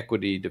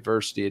 equity,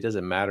 diversity. It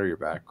doesn't matter your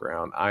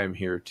background. I am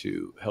here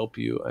to help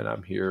you. And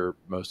I'm here,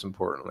 most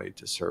importantly,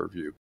 to serve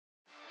you.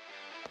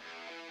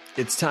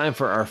 It's time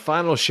for our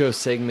final show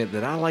segment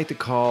that I like to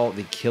call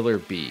the Killer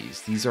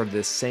Bees. These are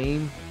the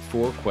same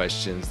 4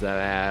 questions that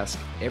I ask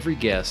every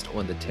guest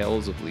on the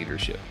Tales of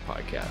Leadership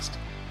podcast.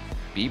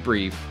 Be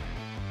brief,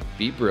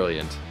 be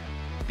brilliant,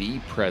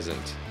 be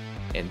present,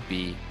 and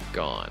be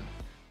gone.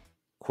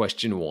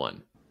 Question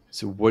 1.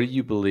 So what do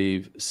you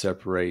believe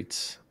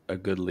separates a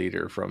good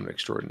leader from an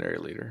extraordinary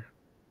leader?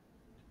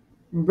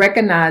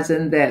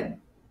 Recognizing that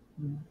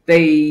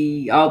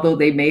although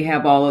they may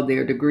have all of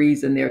their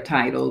degrees and their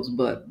titles,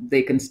 but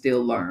they can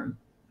still learn.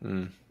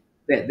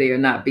 That they are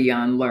not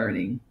beyond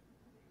learning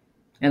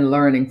and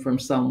learning from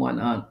someone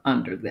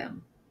under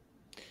them.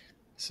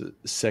 So,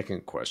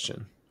 second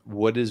question.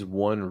 What is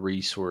one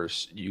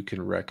resource you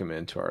can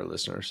recommend to our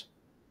listeners?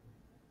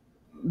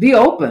 Be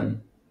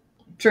open,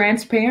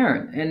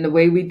 transparent. And the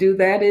way we do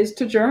that is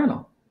to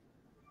journal.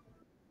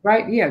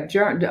 Right? Yeah.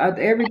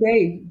 Every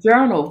day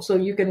journal so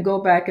you can go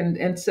back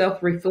and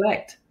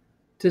self-reflect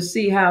to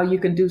see how you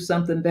can do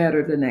something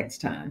better the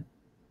next time.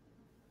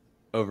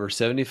 Over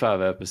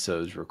 75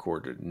 episodes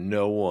recorded.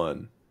 No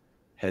one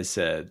has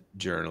said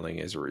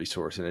journaling is a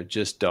resource. And it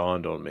just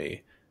dawned on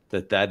me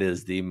that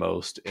is the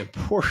most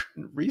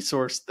important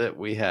resource that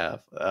we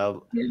have.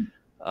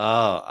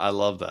 I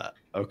love that.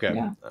 Okay.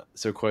 Yeah.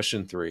 So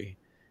question 3,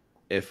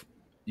 if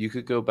you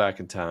could go back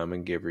in time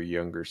and give your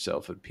younger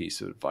self a piece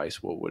of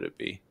advice, what would it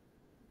be?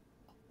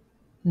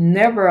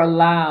 Never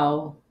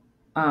allow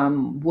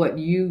what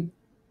you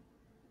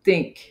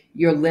think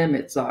your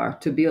limits are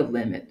to be a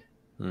limit.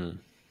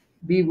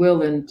 Be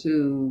willing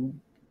to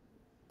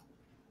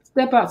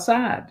step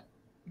outside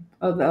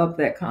of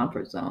that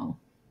comfort zone.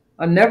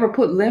 Or never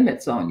put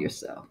limits on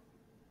yourself.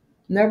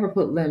 Never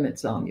put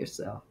limits on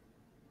yourself.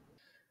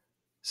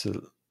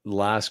 So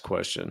last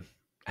question.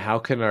 How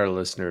can our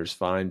listeners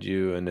find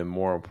you? And then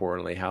more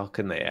importantly, how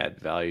can they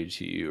add value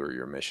to you or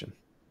your mission?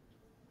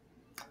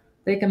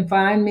 They can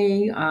find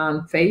me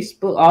on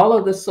Facebook, all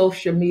of the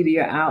social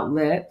media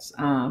outlets.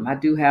 I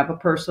do have a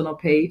personal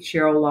page,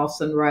 Cheryl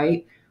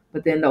Lawson-Wright,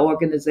 but then the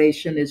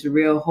organization is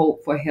Real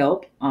Hope for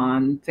Help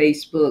on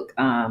Facebook,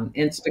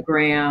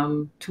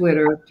 Instagram,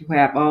 Twitter. You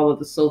have all of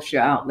the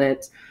social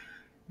outlets.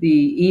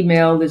 The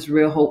email is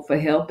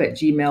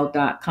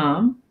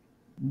realhopeforhelp@gmail.com.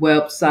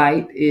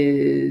 Website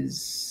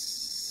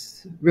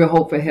is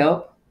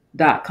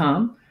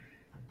realhopeforhelp.com.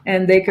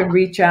 And they can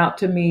reach out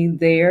to me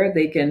there.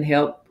 They can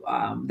help.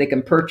 They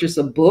can purchase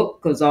a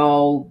book because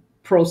all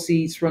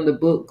proceeds from the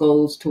book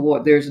goes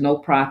toward, there's no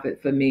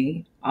profit for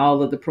me.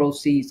 All of the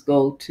proceeds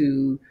go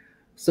to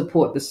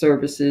support the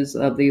services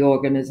of the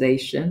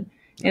organization.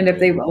 And if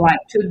they would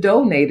like to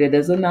donate it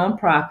as a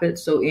nonprofit,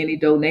 so any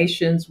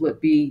donations would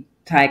be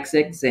tax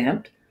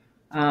exempt.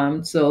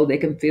 So they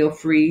can feel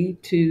free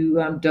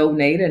to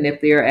donate. And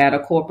if they're at a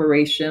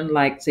corporation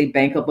like, say,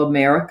 Bank of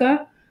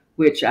America,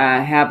 which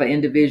I have an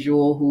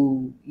individual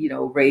who,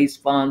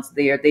 raised funds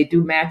there, they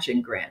do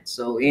matching grants.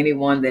 So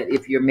anyone that,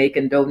 if you're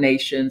making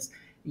donations,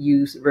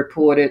 you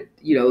report it,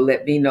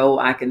 let me know.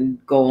 I can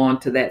go on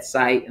to that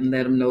site and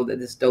let them know that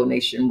this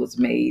donation was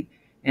made.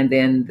 And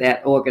then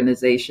that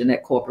organization,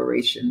 that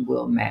corporation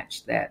will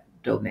match that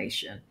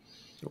donation.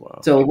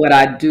 Wow. So what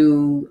I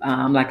do,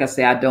 like I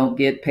say, I don't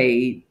get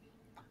paid.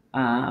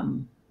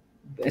 And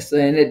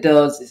it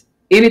does,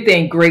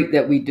 anything great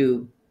that we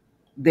do,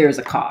 there's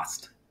a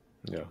cost.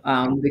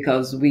 Yeah.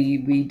 Because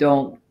we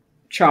don't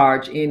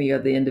charge any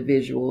of the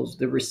individuals,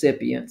 the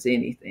recipients,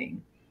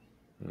 anything.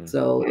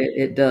 So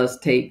it does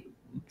take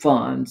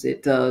funds.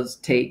 It does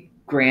take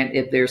grant.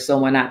 If there's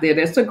someone out there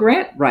that's a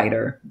grant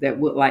writer that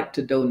would like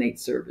to donate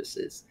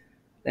services,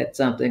 that's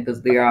something,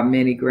 because there are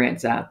many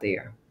grants out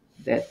there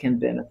that can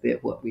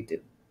benefit what we do.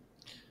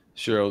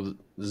 Cheryl,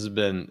 This has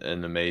been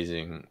an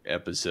amazing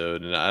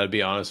episode, and I'll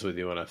be honest with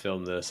you. When I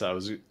filmed this, I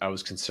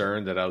was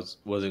concerned that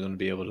wasn't going to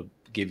be able to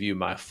give you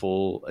my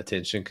full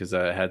attention because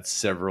I had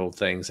several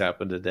things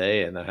happen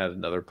today, and I had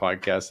another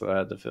podcast that I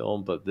had to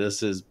film. But this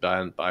has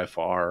been by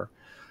far,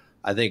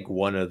 I think,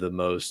 one of the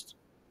most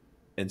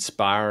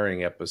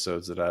inspiring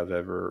episodes that I've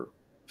ever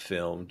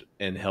filmed,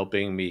 and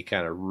helping me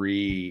kind of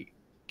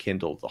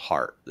rekindle the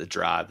heart, the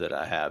drive that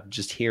I have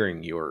just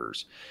hearing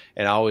yours.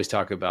 And I always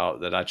talk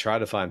about that I try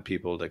to find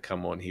people that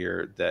come on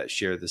here that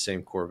share the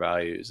same core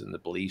values and the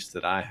beliefs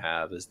that I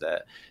have, is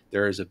that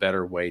there is a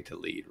better way to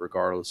lead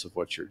regardless of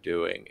what you're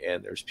doing.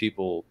 And there's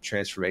people,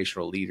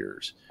 transformational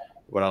leaders,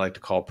 what I like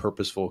to call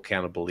purposeful,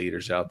 accountable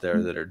leaders out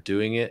there that are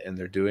doing it, and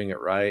they're doing it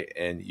right.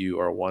 And you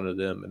are one of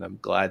them. And I'm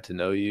glad to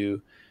know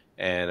you,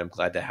 and I'm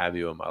glad to have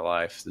you in my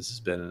life. This has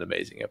been an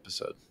amazing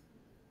episode.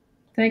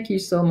 Thank you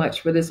so much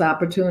for this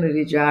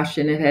opportunity, Josh.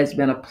 And it has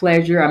been a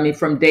pleasure. I mean,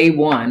 from day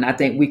one, I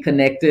think we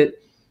connected,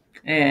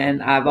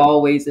 and I've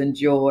always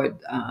enjoyed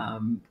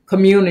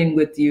communing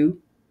with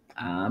you.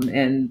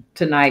 And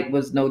tonight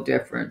was no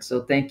different.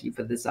 So thank you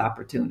for this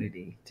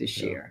opportunity to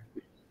share.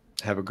 Yeah.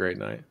 Have a great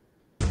night.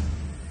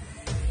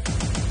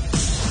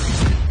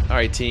 All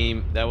right,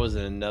 team. That was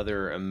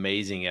another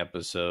amazing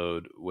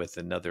episode with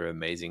another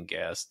amazing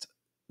guest.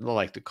 I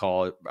like to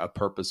call it a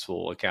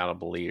purposeful,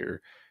 accountable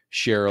leader.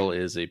 Cheryl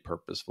is a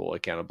purposeful,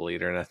 accountable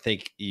leader. And I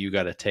think you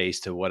got a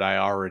taste of what I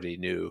already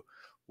knew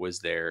was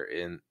there.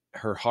 And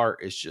her heart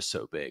is just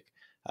so big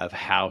of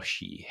how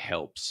she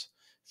helps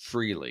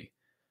freely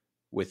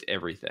with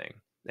everything.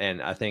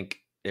 And I think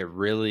it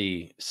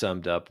really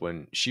summed up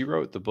when she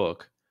wrote the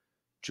book,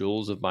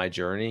 Jewels of My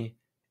Journey,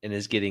 and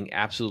is getting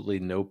absolutely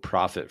no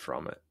profit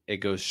from it. It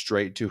goes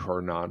straight to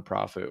her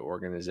nonprofit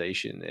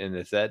organization. And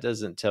if that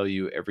doesn't tell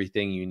you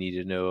everything you need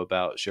to know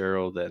about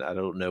Cheryl, then I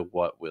don't know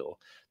what will.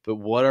 But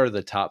what are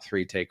the top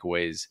 3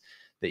 takeaways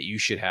that you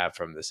should have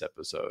from this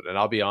episode? And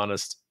I'll be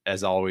honest,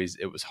 as always,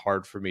 it was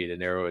hard for me to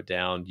narrow it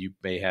down. You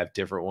may have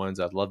different ones.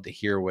 I'd love to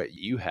hear what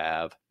you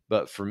have.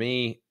 But for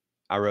me,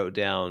 I wrote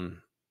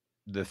down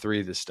the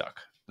 3 that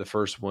stuck. The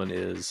first one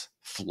is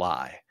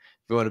fly.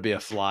 If you want to be a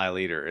fly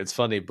leader, it's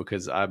funny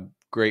because I'm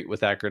great with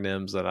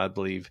acronyms, and I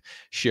believe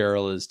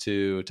Cheryl is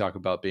too. Talk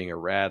about being a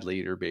rad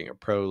leader, being a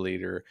pro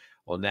leader.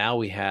 Well, now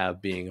we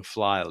have being a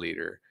fly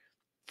leader.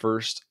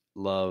 First,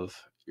 love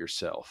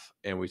yourself.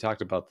 And we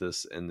talked about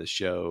this in the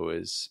show,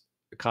 is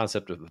the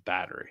concept of the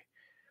battery.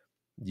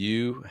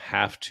 You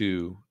have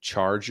to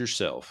charge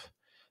yourself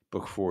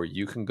before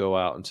you can go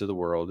out into the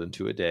world,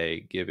 into a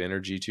day, give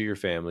energy to your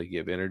family,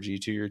 give energy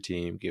to your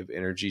team, give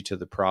energy to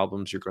the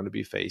problems you're going to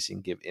be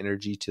facing, give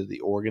energy to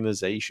the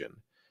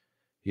organization.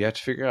 You have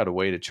to figure out a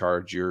way to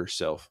charge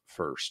yourself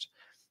first.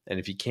 And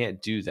if you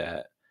can't do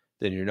that,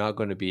 then you're not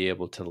going to be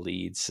able to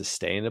lead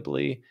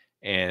sustainably.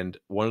 And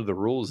one of the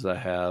rules that I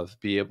have,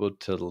 be able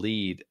to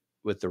lead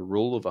with the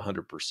rule of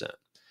 100%.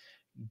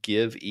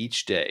 Give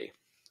each day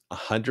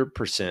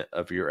 100%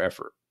 of your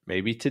effort.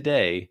 Maybe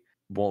today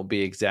won't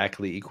be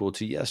exactly equal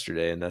to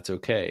yesterday, and that's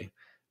okay.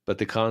 But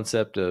the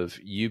concept of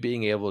you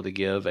being able to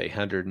give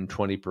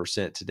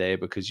 120% today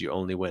because you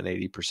only went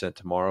 80%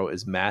 tomorrow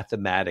is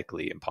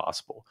mathematically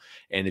impossible.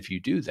 And if you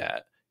do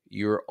that,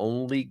 you're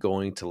only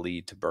going to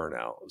lead to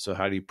burnout. So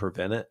how do you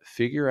prevent it?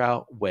 Figure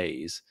out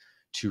ways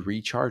to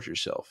recharge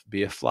yourself.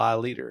 Be a fly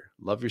leader.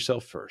 Love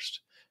yourself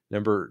first.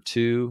 Number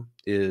 2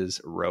 is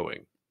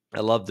rowing. I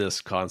love this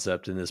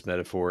concept and this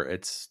metaphor.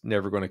 It's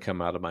never going to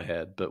come out of my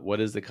head. But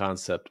what is the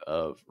concept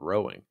of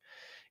rowing?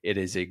 It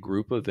is a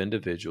group of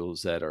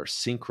individuals that are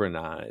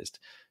synchronized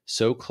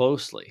so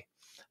closely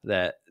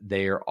that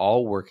they are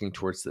all working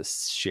towards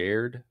this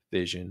shared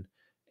vision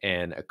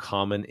and a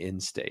common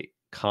end state,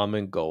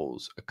 common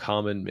goals, a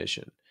common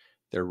mission.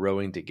 They're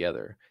rowing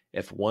together.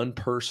 If one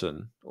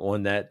person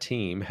on that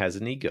team has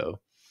an ego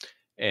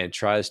and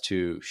tries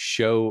to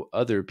show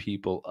other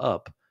people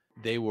up,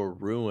 they will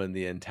ruin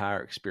the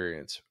entire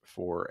experience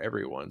for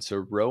everyone. So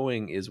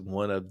rowing is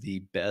one of the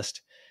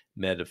best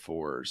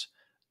metaphors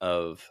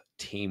of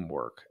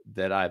teamwork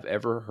that I've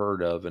ever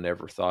heard of and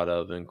ever thought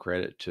of, and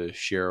credit to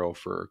Cheryl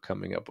for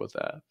coming up with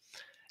that.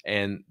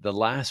 And the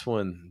last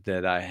one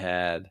that I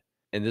had,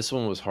 and this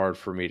one was hard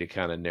for me to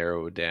kind of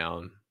narrow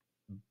down,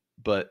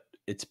 but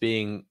it's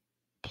being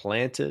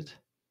planted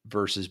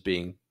versus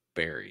being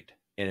buried.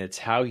 And it's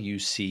how you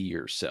see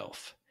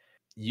yourself.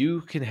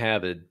 You can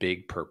have a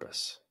big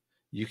purpose.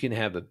 You can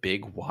have a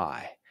big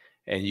why,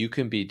 and you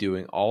can be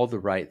doing all the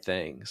right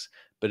things.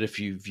 But if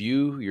you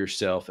view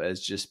yourself as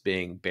just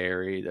being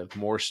buried, of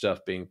more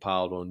stuff being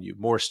piled on you,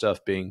 more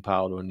stuff being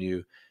piled on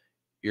you,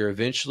 you're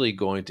eventually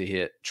going to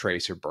hit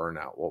trace or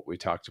burnout, what we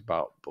talked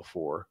about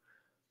before.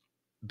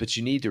 But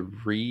you need to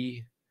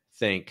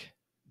rethink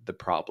the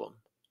problem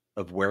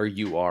of where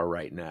you are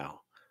right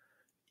now.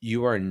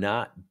 You are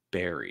not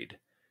buried.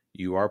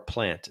 You are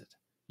planted.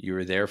 You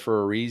are there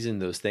for a reason.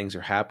 Those things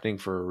are happening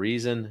for a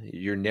reason.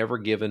 You're never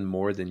given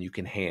more than you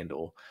can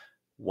handle.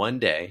 One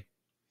day,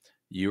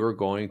 you are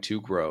going to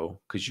grow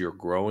because you're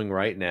growing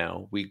right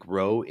now. We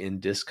grow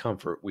in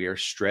discomfort. We are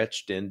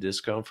stretched in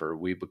discomfort.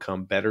 We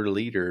become better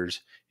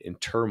leaders in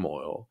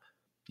turmoil.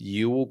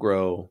 You will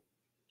grow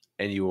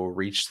and you will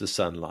reach the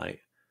sunlight.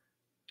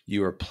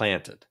 You are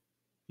planted.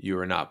 You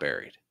are not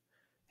buried.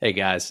 Hey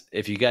guys,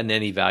 if you gotten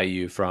any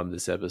value from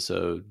this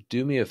episode,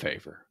 do me a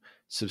favor.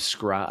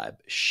 Subscribe,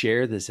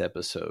 share this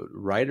episode,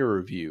 write a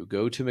review,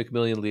 go to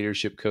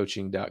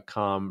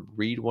McMillionLeadershipCoaching.com,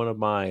 read one of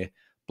my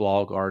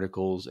blog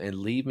articles, and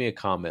leave me a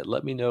comment.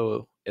 Let me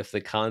know if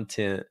the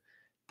content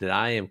that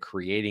I am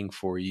creating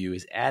for you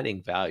is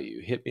adding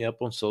value. Hit me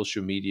up on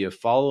social media,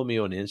 follow me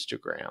on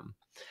Instagram.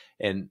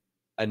 And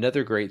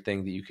another great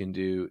thing that you can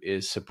do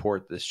is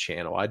support this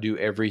channel. I do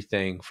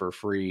everything for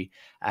free.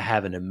 I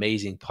have an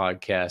amazing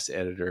podcast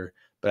editor,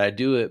 but I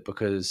do it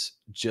because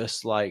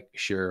just like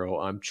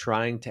Cheryl, I'm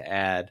trying to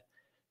add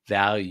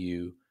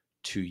value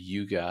to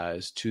you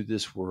guys, to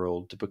this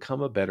world, to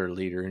become a better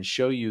leader and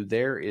show you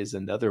there is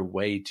another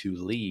way to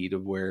lead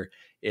where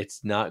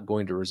it's not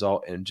going to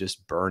result in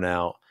just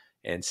burnout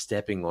and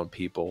stepping on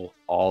people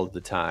all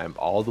the time,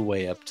 all the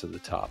way up to the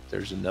top.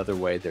 There's another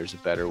way. There's a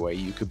better way.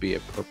 You could be a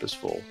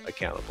purposeful,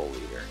 accountable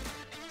leader.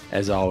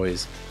 As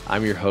always,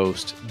 I'm your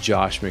host,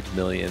 Josh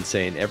McMillion,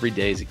 saying every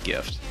day is a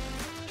gift.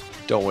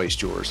 Don't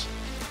waste yours.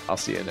 I'll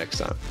see you next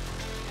time.